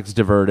traffic's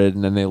diverted,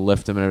 and then they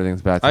lift them, and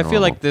everything's back to I normal.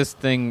 feel like this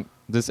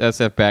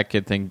SF Bat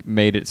Kid thing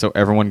made it so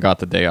everyone got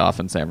the day off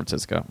in San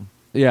Francisco.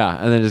 Yeah,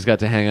 and then just got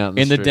to hang out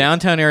In the streets.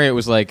 downtown area, it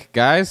was like,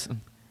 guys,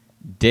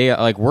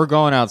 we're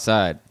going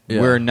outside.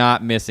 Yeah. We're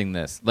not missing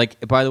this. Like,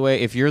 by the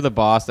way, if you're the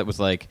boss that was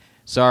like,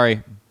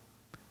 sorry,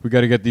 we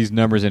got to get these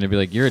numbers in, it'd be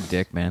like, you're a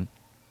dick, man.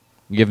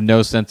 You have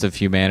no sense of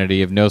humanity.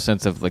 You have no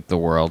sense of like the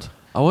world.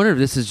 I wonder if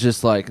this is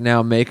just like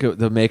now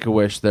the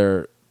Make-A-Wish,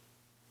 their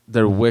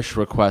wish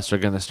requests are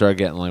going to start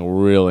getting like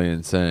really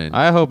insane.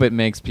 I hope it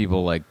makes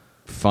people like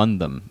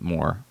fund them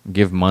more,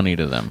 give money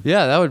to them.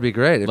 Yeah, that would be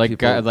great. If Like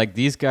people, like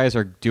these guys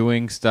are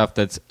doing stuff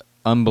that's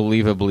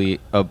unbelievably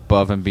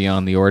above and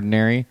beyond the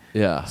ordinary.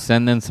 yeah.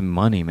 Send them some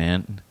money,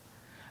 man.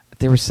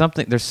 There's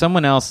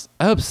someone else.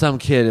 I hope some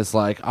kid is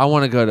like, I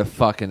want to go to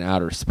fucking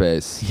outer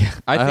space. Yeah,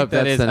 I think hope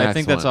that that's is. the I next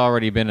think that's one.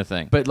 already been a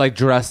thing. But like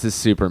dressed as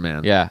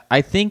Superman. Yeah,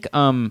 I think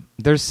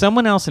there's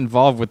someone else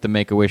involved with the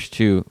Make-A-Wish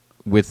too,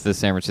 with the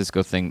San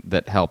Francisco thing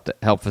that helped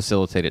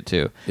facilitate it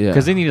too. Yeah.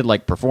 Because they needed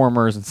like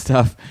performers and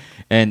stuff.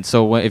 And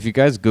so if you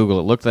guys Google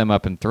it, look them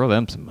up and throw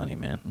them some money,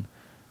 man.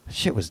 That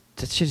shit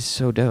is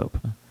so dope.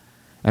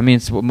 I mean,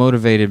 it's what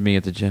motivated me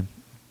at the gym.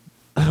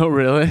 Oh,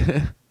 really?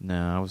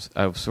 No,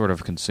 I was sort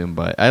of consumed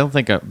by it. I don't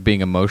think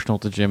being emotional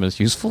at the gym is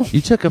useful.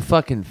 You took a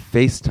fucking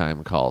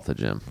FaceTime call at the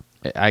gym.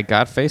 I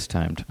got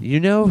FaceTimed. You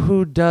know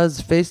who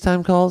does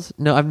FaceTime calls?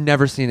 No, I've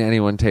never seen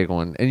anyone take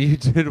one. And you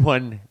did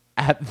one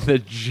at the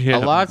gym.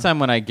 A lot of time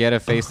when I get a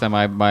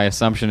FaceTime, my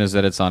assumption is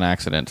that it's on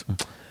accident.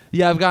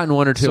 Yeah, I've gotten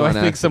one or two So on I think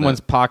accident. someone's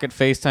pocket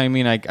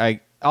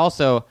FaceTiming.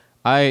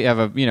 I have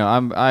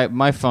a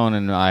my phone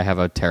and I have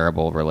a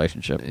terrible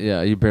relationship.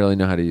 Yeah, you barely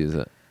know how to use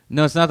it.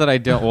 No, it's not that I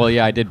don't. Well,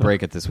 yeah, I did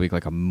break it this week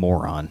like a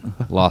moron.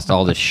 Lost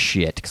all this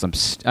shit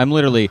because I'm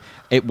literally.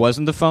 It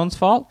wasn't the phone's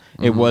fault.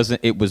 It wasn't.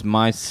 It was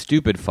my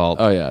stupid fault.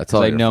 Oh, yeah, it's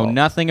all I your know fault.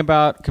 nothing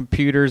about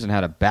computers and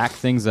how to back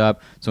things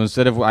up. So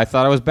instead of I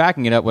thought I was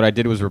backing it up, what I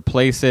did was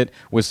replace it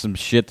with some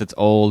shit that's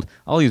old.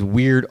 All these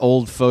weird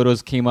old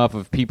photos came up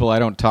of people I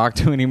don't talk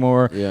to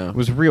anymore. Yeah. It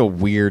was real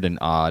weird and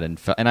odd,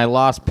 and I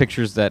lost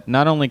pictures that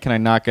not only can I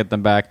not get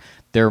them back,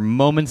 they're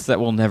moments that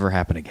will never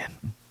happen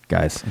again.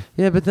 Guys,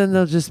 Yeah, but then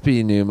there'll just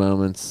be new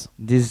moments.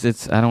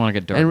 I don't want to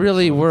get dark. And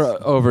really, we're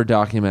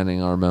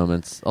over-documenting our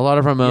moments. A lot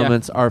of our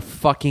moments are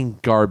fucking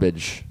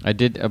garbage. I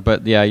did,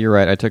 but yeah, you're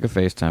right. I took a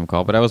FaceTime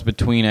call, but I was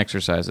between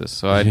exercises,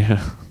 so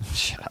I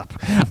shut up.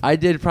 I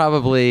did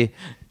probably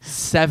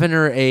 7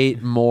 or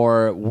 8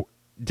 more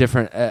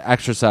different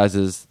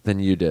exercises than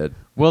you did.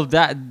 Well,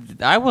 that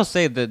I will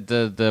say that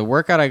the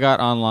workout I got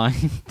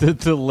online,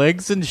 the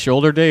legs and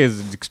shoulder day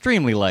is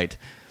extremely light.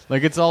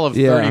 Like it's all of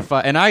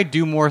 35, and I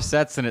do more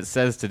sets than it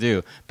says to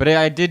do. But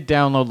I did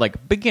download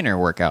like beginner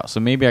workout, so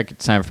maybe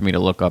it's time for me to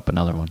look up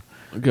another one.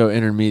 Go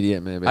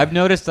intermediate, maybe. I've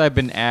noticed I've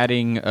been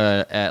adding,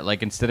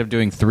 like instead of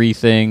doing 3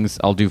 things,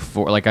 I'll do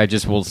 4. Like I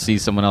just will see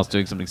someone else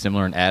doing something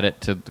similar and add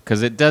it to,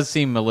 because it does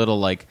seem a little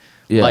like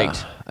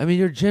light. I mean,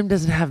 your gym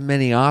doesn't have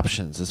many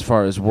options as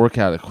far as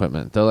workout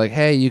equipment. They're like,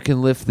 hey, you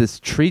can lift this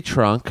tree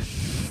trunk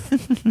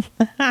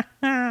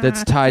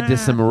that's tied to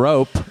some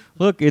rope.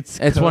 Look, it's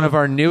one of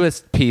our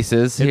newest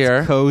pieces here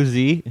It's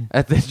cozy.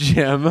 at the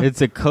gym.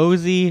 It's a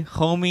cozy,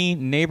 homey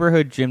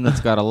neighborhood gym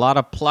that's got a lot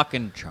of pluck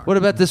and charm. What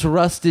about this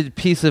rusted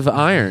piece of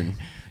iron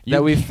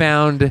that we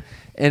found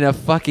in a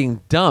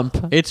fucking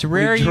dump? It's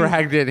rare we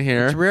dragged it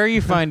here. It's rare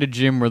you find a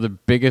gym where the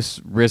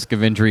biggest risk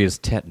of injury is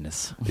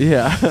tetanus.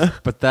 Yeah.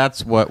 But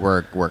that's what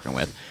we're working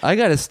with. I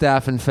got a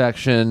staph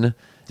infection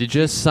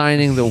just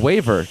signing the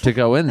waiver to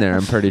go in there,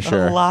 I'm pretty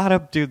sure. A lot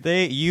of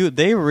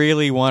they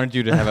really wanted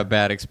you to have a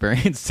bad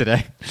experience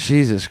today.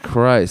 Jesus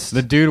Christ.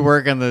 The dude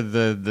working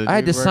the I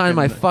had to sign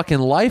my fucking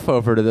life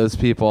over to those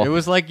people. It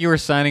was like you were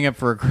signing up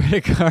for a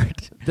credit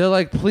card. They're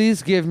like,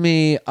 please give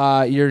me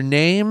your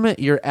name,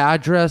 your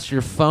address,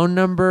 your phone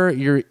number,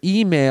 your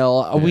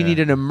email. We need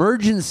an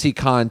emergency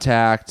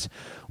contact.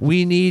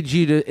 We need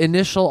you to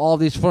initial all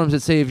these forms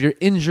that say if you're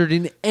injured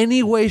in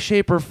any way,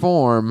 shape, or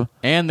form.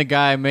 And the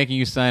guy making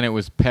you sign it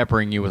was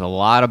peppering you with a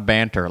lot of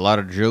banter, a lot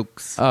of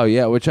jokes. Oh,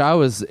 yeah, which I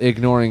was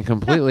ignoring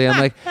completely. I'm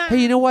like, hey,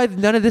 you know why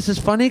none of this is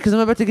funny? Because I'm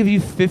about to give you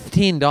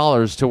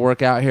 $15 to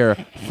work out here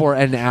for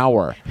an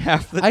hour.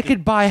 I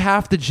could buy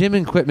half the gym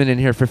equipment in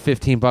here for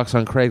 $15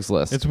 on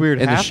Craigslist. It's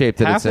weird. In the shape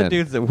that it's in. Half the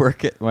dudes that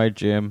work at my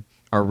gym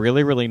are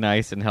really, really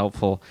nice and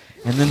helpful.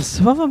 And then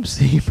some of them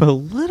seem a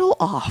little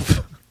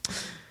off.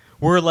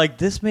 We're like,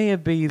 this may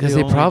have been the because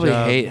only they probably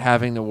job. hate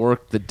having to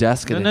work the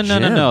desk at a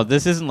gym. No.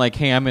 This isn't like,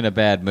 hey, I'm in a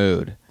bad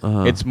mood.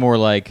 It's more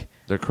like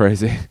they're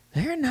crazy.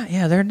 They're not.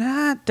 Yeah, they're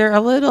not. They're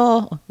a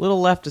little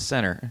left of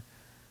center.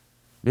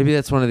 Maybe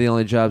that's one of the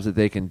only jobs that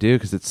they can do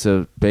because it's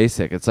so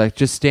basic. It's like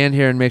just stand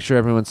here and make sure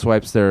everyone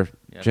swipes their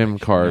gym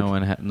card.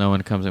 No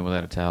one comes in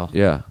without a towel.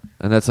 Yeah,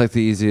 and that's like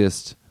the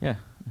easiest. Yeah.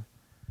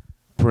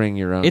 Bring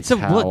your own.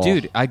 Look,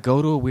 dude. I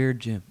go to a weird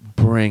gym.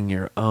 Bring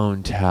your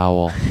own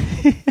towel.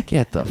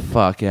 Get the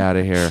fuck out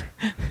of here.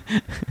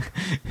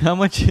 How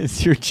much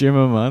is your gym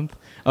a month?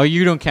 Oh,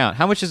 you don't count.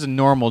 How much is a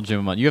normal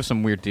gym a month? You have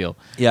some weird deal.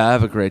 Yeah, I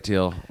have a great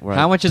deal.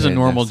 How much is a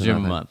normal gym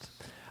a month?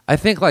 I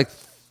think like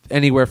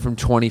anywhere from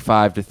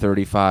 25 to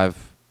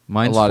 35.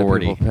 Mine's a lot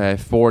 40. of people pay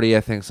 40.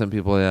 I think some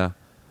people, yeah.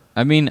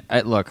 I mean,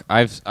 look,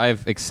 I've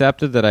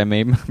accepted that I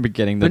may be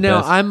getting the but now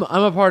best. I'm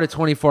a part of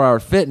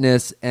 24-hour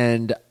fitness,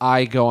 and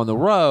I go on the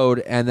road,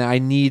 and I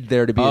need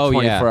there to be a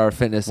 24-hour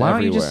fitness Why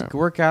everywhere. don't you just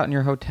work out in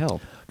your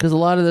hotel? Because a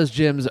lot of those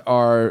gyms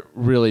are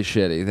really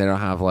shitty. They don't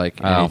have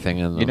like anything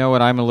in them. You know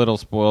what? I'm a little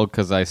spoiled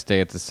because I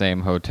stay at the same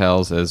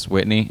hotels as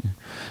Whitney.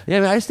 Yeah, I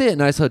mean, I stay at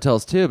nice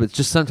hotels too, but it's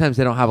just sometimes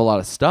they don't have a lot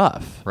of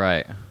stuff.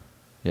 Right.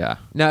 Yeah.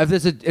 Now, if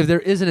there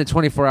isn't a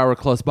 24-hour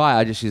close by,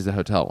 I just use the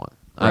hotel one.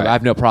 Right. I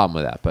have no problem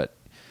with that, but.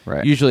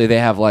 Right. Usually they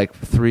have like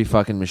 3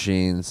 fucking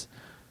machines.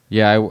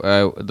 Yeah,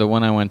 the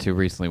one I went to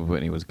recently with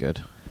Whitney was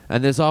good.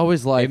 And there's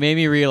always like... It made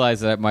me realize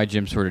that my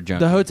gym's sort of junky.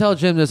 The hotel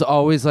gym, there's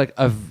always like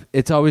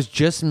it's always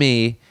just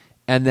me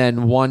and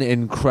then one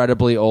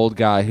incredibly old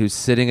guy who's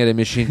sitting at a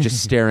machine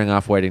just staring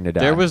off waiting to die.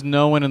 There was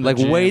no one in the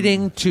gym. Like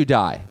waiting to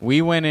die.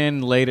 We went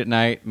in late at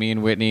night, me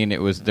and Whitney, and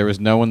there was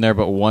no one there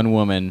but one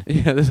woman.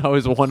 Yeah, there's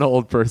always one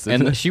old person.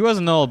 And she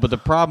wasn't old, but the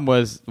problem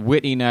was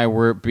Whitney and I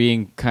were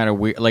being kind of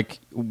weird. Like,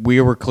 we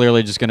were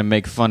clearly just going to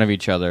make fun of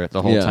each other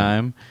the whole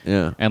time.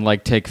 Yeah. And,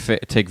 like, take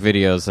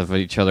videos of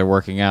each other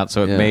working out.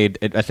 So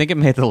I think it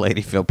made the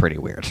lady feel pretty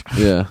weird.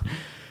 Yeah.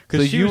 So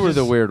you were just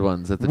the weird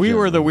ones at the gym. We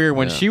were the weird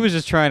ones. Yeah. She was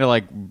just trying to,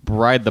 like,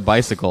 ride the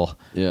bicycle.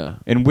 Yeah.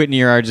 And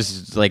Whitney and I are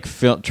just, like,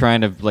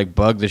 trying to, like,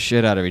 bug the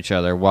shit out of each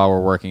other while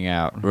we're working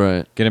out.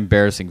 Right. Get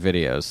embarrassing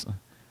videos.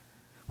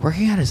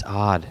 Working out is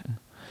odd.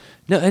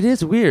 No, it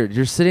is weird.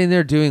 You're sitting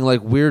there doing,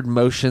 like, weird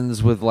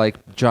motions with,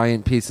 like,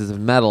 giant pieces of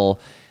metal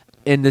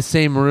in the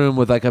same room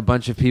with like a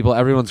bunch of people.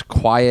 Everyone's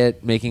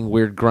quiet, making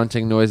weird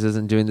grunting noises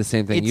and doing the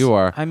same thing you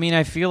are. I mean,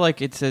 I feel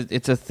like it's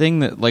a thing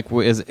that like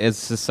as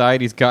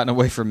society's gotten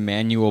away from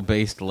manual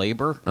based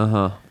labor.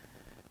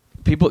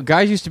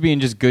 Guys used to be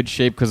in just good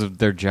shape because of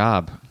their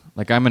job.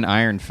 Like I'm an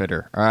iron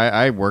fitter.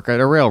 I work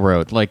at a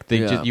railroad. Like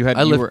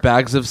I lift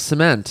bags of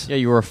cement. Yeah,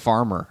 you were a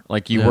farmer.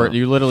 Like you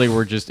literally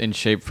were just in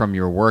shape from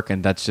your work,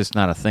 and that's just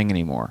not a thing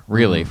anymore.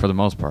 Really, for the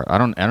most part. I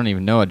don't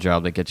even know a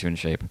job that gets you in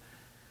shape.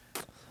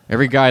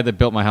 Every guy that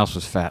built my house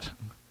was fat.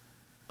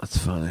 That's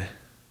funny.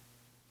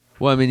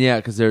 Well, I mean, yeah,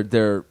 because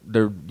they're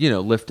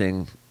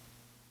lifting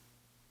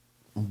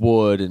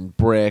wood and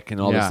brick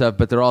and all this stuff,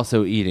 but they're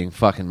also eating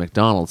fucking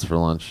McDonald's for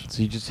lunch.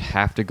 So you just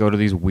have to go to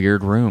these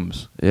weird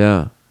rooms.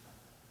 Yeah,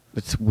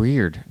 it's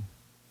weird.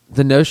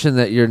 The notion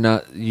that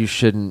you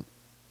shouldn't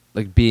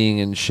like being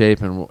in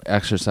shape and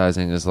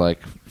exercising is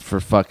like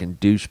for fucking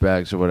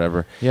douchebags or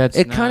whatever. Yeah,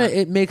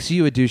 it makes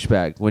you a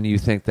douchebag when you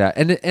think that,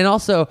 and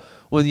also.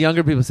 When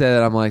younger people say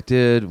that, I'm like,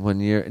 dude,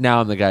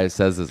 now I'm the guy who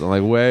says this. I'm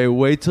like,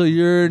 wait till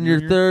you're in your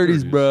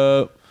 30s,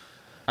 bro.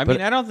 I mean,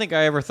 I don't think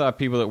I ever thought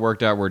people that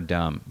worked out were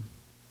dumb,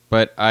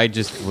 but I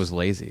just was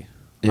lazy.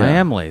 Yeah. I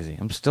am lazy.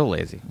 I'm still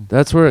lazy.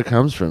 That's where it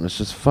comes from. It's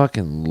just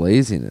fucking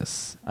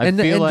laziness. I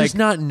feel like just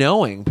not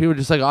knowing. People are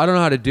just like, I don't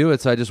know how to do it,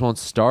 so I just won't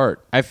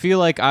start. I feel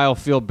like I'll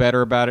feel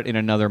better about it in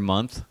another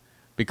month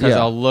because Yeah.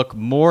 I'll look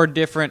more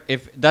different.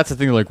 If that's the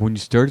thing, like when you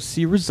start to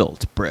see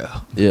results, bro.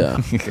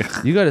 Yeah.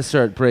 You got to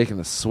start breaking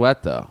the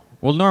sweat, though.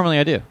 Well, normally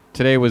I do.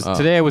 Today was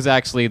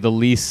actually the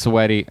least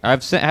sweaty.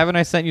 Haven't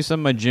I sent you some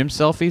of my gym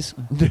selfies?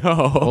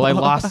 No. Well, I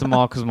lost them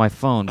all because of my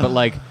phone. But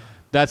like,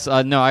 that's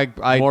no.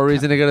 I More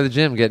reason to go to the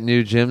gym, get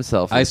new gym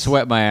selfies. I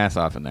sweat my ass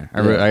off in there.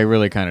 Yeah. I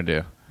really kind of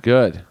do.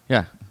 Good.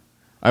 Yeah,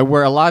 a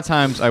lot of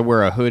times I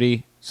wear a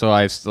hoodie, so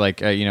I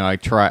like I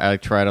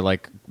try to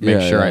like make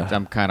Yeah, sure yeah.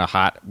 I'm kind of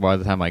hot by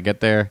the time I get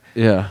there.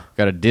 Yeah.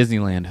 Got a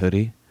Disneyland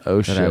hoodie. Oh,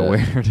 that shit. I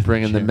wear to the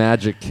Bringing the gym.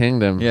 Magic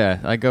Kingdom. Yeah,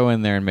 I go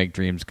in there and make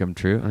dreams come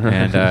true,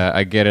 and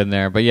I get in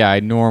there. But yeah, I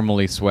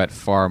normally sweat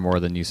far more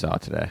than you saw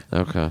today.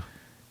 Okay.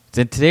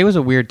 Today was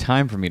a weird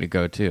time for me to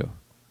go too.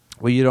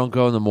 Well, you don't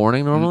go in the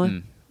morning normally?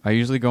 Mm-mm. I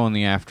usually go in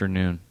the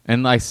afternoon,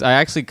 and I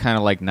actually kind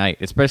of like night,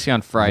 especially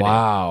on Friday.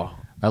 Wow.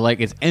 I like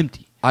it's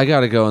empty. I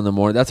got to go in the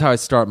morning. That's how I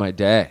start my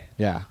day.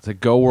 Yeah. It's like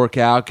go work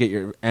out, get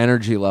your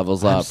energy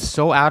levels I'm up.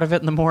 so out of it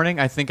in the morning.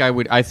 I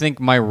think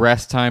my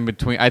rest time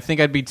between. I think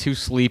I'd be too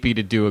sleepy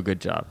to do a good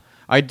job.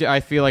 I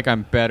feel like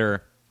I'm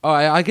better. Oh,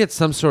 I get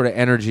some sort of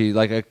energy,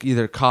 like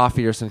either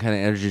coffee or some kind of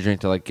energy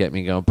drink to like get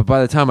me going. But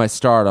by the time I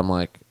start, I'm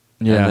like,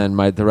 Yeah. And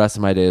then the rest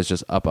of my day is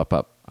just up, up,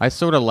 up. I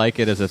sort of like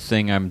it as a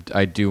thing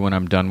I do when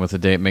I'm done with the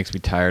day. It makes me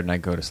tired and I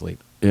go to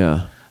sleep.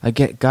 Yeah. I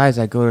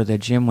go to the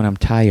gym when I'm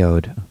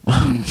tired.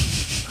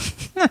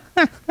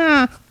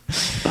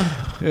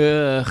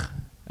 Ugh.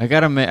 I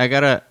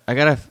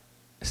gotta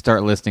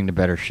start listening to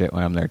better shit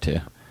when I'm there too.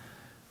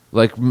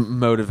 Like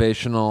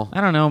motivational.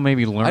 I don't know,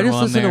 maybe learn. I just while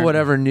I'm listen there. to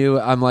whatever new.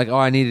 I'm like, oh,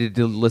 I needed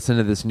to listen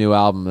to this new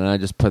album, and I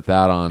just put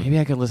that on. Maybe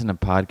I could listen to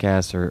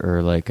podcasts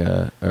or like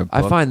a book.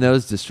 I find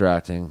those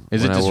distracting.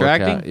 Is when it I work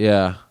distracting? out.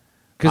 Yeah.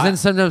 Because then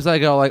sometimes I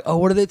go like, oh,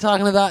 what are they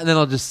talking about? And then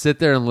I'll just sit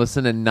there and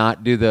listen and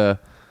not do the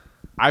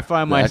I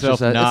find the myself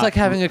exercise. not. It's like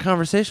having a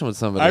conversation with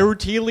somebody. I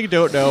routinely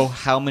don't know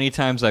how many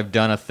times I've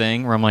done a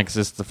thing where I'm like, is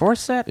this the fourth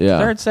set? Yeah.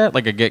 Third set?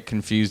 Like I get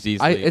confused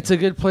easily. It's a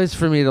good place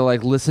for me to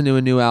like listen to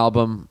a new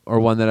album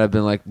or one that I've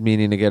been like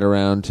meaning to get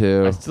around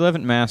to. I still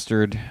haven't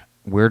mastered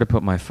where to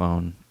put my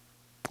phone.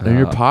 In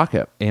your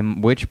pocket.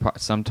 In which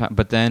sometimes,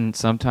 but then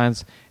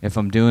sometimes if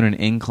I'm doing an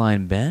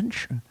incline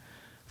bench,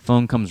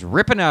 phone comes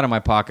ripping out of my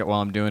pocket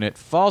while I'm doing it,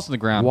 falls to the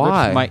ground,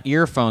 Why? rips my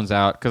earphones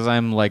out because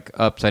I'm like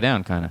upside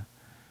down kind of.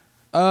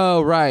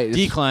 Oh, right.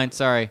 Decline,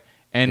 sorry.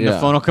 And Yeah. the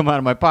phone will come out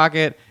of my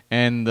pocket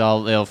and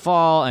it'll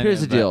fall. And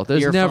Here's the deal.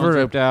 There's earphones never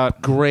ripped out.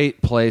 a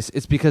great place.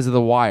 It's because of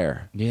the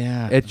wire.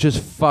 Yeah. It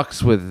just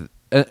fucks with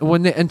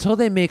until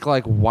they make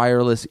like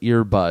wireless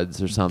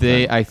earbuds or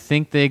something. I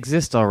think they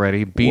exist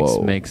already. Beats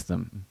Whoa. makes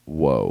them.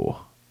 Whoa.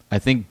 I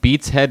think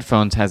Beats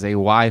headphones has a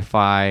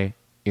Wi-Fi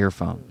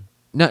earphone.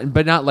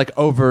 But not like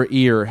over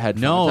ear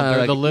headphones. No, Not they're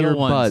like the little earbuds.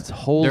 ones.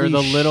 Holy they're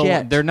the little.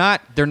 shit. They're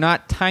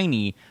not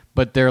tiny,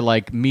 but they're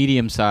like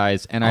medium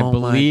size, and I Oh my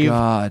believe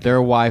God. they're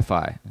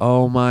Wi-Fi.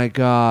 Oh my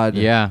god.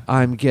 Yeah.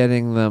 I'm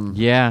getting them.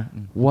 Yeah,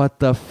 What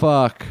the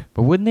fuck?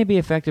 but wouldn't they be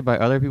affected by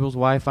other people's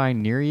Wi-Fi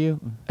near you?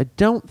 I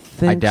don't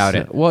think I doubt so.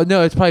 it. Well,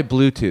 no, it's probably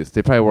Bluetooth.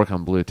 They probably work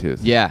on Bluetooth.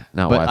 Yeah,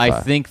 Not but Wi-Fi.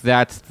 I think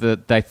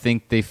I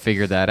think they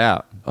figured that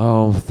out.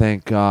 Oh,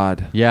 thank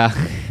God. Yeah,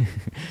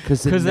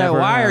 Because because that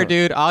wire,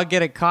 dude, I'll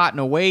get it caught in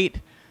a weight.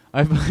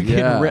 I'm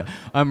Yeah.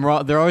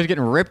 They're always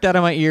getting ripped out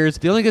of my ears.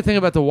 The only good thing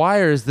about the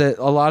wire is that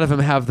a lot of them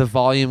have the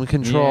volume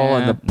control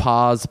and Yeah. the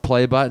pause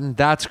play button.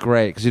 That's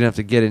great because you don't have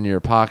to get in your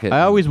pocket.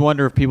 I always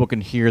wonder if people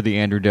can hear the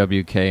Andrew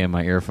WK in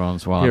my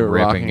earphones while Hear I'm it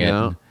ripping rocking it.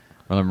 out?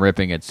 While I'm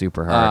ripping it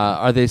super hard.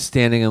 Are they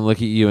standing and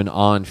looking at you in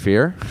awe and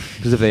fear?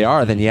 Because if they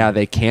are, then yeah,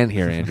 they can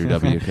hear Andrew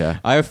WK.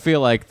 I feel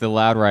like the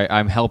loud right.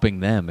 I'm helping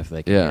them if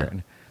they can Yeah. hear it.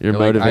 You're They're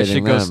like, I motivating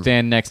should go them.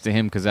 stand next to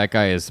him because that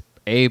guy is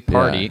A,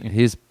 party, Yeah,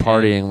 he's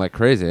partying like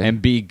crazy.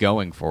 and B,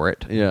 going for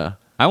it. yeah.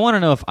 I want to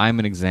know if I'm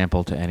an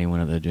example to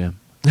anyone at the gym.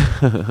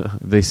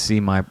 They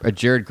see my...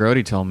 Jared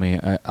Grody told me,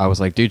 I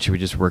was like, dude, should we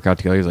just work out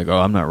together? He was like, oh,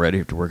 I'm not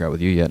ready to work out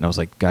with you yet. And I was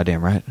like,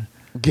 goddamn right.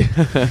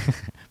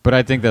 But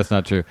I think that's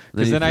not true.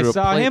 Because Then then you I threw a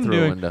saw plate him through a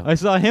doing... window. I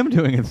saw him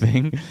doing a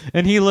thing.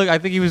 And I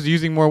think he was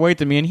using more weight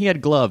than me, and he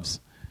had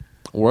gloves.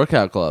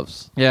 Workout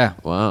gloves. Yeah.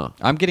 Wow.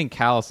 I'm getting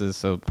calluses,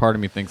 so part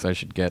of me thinks I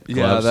should get Yeah,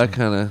 gloves. that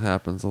kind of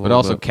happens a little But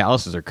also, bit.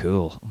 calluses are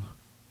cool.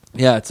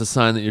 Yeah, it's a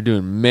sign that you're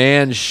doing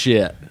man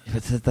shit.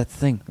 That's the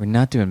thing. We're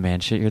not doing man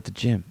shit. You're at the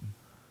gym.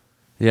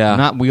 Yeah. I'm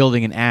not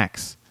wielding an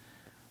axe.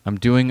 I'm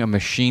doing a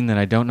machine that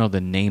I don't know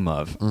the name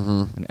of.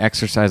 Mm-hmm. An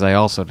exercise I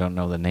also don't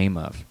know the name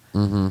of.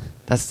 Mm-hmm.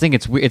 That's the thing.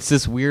 It's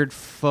this weird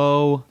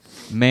faux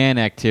man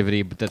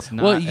activity, but that's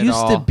not. Well, it at used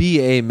all. to be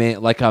a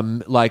man like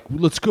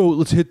let's go,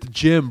 let's hit the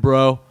gym,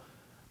 bro.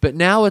 But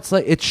now it's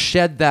like it's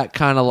shed that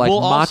kind of like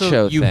well, macho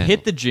also, you thing.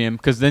 hit the gym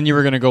because then you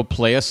were going to go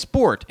play a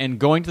sport, and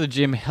going to the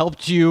gym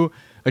helped you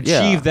achieve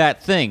Yeah.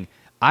 that thing.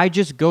 I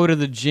just go to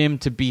the gym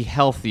to be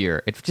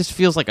healthier. It just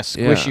feels like a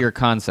squishier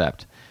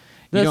concept.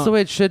 You That's don't- the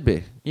way it should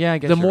be. Yeah, I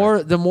guess the you're more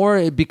right. the more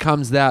it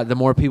becomes that, the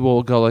more people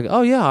will go like,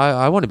 oh yeah,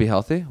 I want to be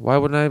healthy. Why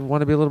wouldn't I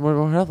want to be a little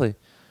more healthy?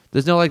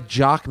 There's no like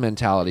jock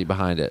mentality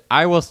behind it.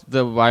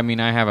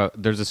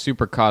 There's a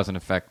super cause and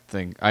effect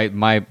thing.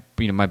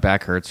 My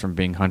back hurts from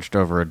being hunched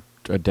over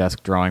a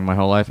desk drawing my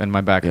whole life, and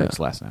my back hurts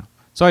less now.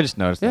 So I just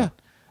noticed that.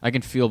 I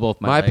can feel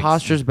both my legs.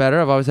 posture's better.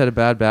 I've always had a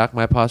bad back.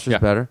 My posture's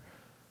better.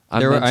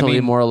 I'm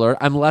mentally more alert.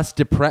 I'm less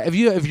depressed.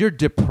 If you're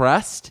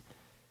depressed,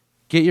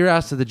 get your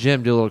ass to the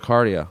gym, do a little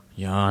cardio.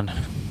 Yawn.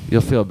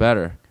 You'll feel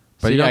better.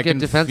 But you don't get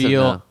defensive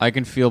now. I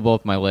can feel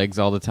both my legs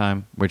all the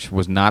time, which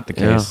was not the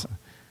case.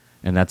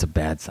 And that's a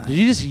bad sign. Did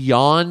you just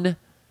yawn?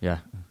 Yeah.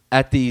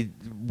 At the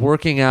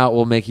working out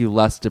will make you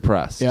less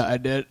depressed. Yeah, I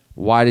did.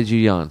 Why did you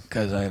yawn?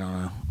 Because I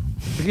don't know.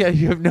 Yeah,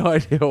 you have no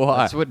idea why.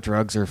 That's what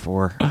drugs are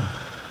for.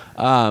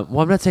 Well,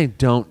 I'm not saying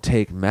don't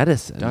take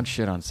medicine. Don't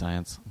shit on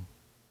science.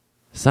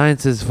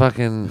 Science is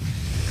fucking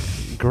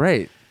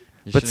great.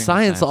 But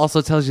science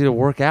also tells you to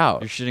work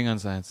out. You're shitting on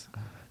science.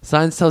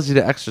 Science tells you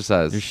to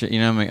exercise. You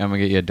know, I'm gonna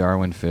get you a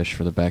Darwin fish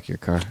for the back of your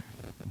car.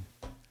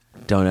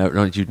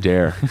 Don't you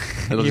dare.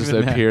 It'll just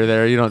appear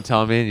there. You don't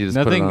tell me, and you just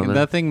put it on there.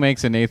 Nothing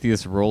makes an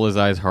atheist roll his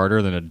eyes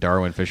harder than a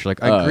Darwin fish.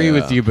 Like, I agree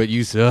with you, but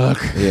you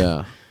suck.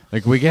 Yeah.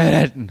 Like, we get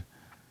it.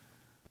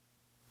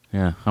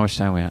 Yeah. How much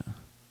time we at?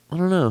 I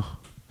don't know.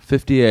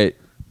 58.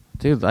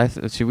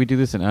 Dude, should we do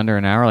this in under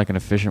an hour, like an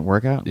efficient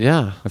workout?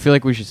 Yeah. I feel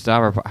like we should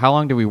stop how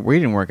long did we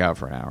didn't work out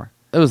for an hour.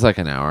 It was like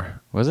an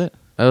hour. Was it?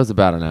 It was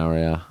about an hour,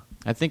 yeah.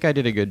 I think I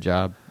did a good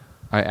job.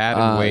 I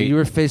added weight. You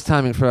were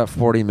FaceTiming for about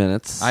 40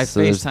 minutes. I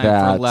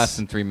FaceTimed for less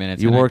than 3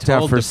 minutes. You worked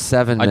out for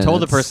 7 minutes. I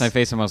told the person I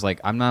FaceTimed, I was like,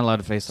 I'm not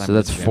allowed to FaceTime. So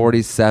that's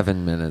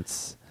 47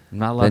 minutes. I'm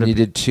not allowed Then you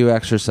did 2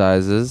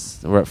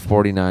 exercises. We're at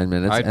 49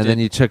 minutes. Then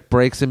you took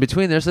breaks in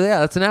between there. So, yeah,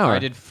 that's an hour. I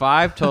did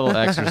 5 total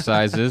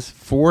exercises,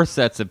 4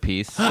 sets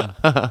apiece.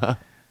 I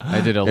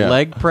did a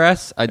leg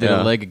press. I did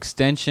a leg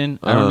extension.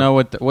 I don't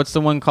know what's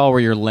the one called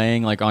where you're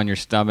laying like on your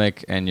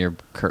stomach and you're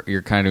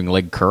kind of doing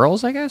leg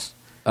curls, I guess?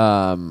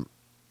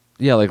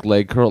 Yeah, like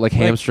leg curl, like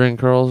hamstring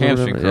curls.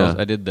 Hamstring curls.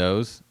 Yeah. I did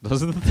those.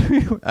 Those are the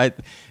 3.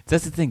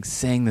 That's the thing.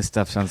 Saying this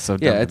stuff sounds so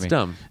dumb. Yeah, to it's me.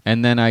 dumb.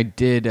 And then I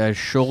did a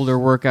shoulder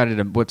workout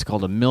at what's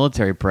called a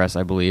military press,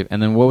 I believe.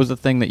 And then what was the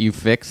thing that you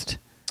fixed?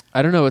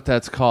 I don't know what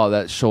that's called.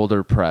 That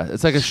shoulder press.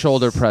 It's like a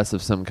shoulder press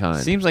of some kind.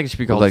 Seems like it should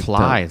be called like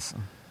flies.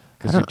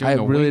 I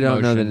really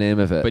don't know the name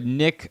of it. But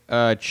Nick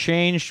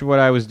changed what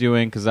I was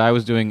doing because I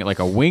was doing like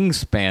a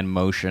wingspan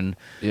motion.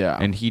 Yeah.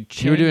 And he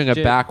changed You were doing a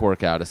it. back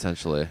workout,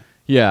 essentially.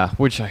 Yeah,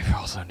 which I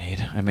also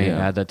need. I may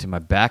add that to my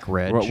back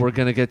reg. We're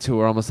going to get to,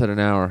 we're almost at an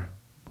hour.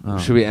 Oh.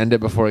 Should we end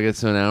it before it gets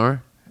to an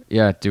hour?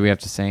 Yeah, do we have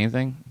to say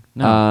anything?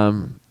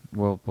 No.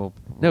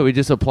 No, we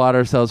just applaud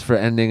ourselves for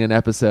ending an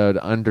episode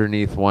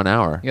underneath 1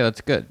 hour. Yeah,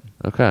 that's good.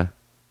 Okay.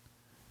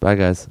 Bye,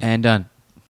 guys. And done.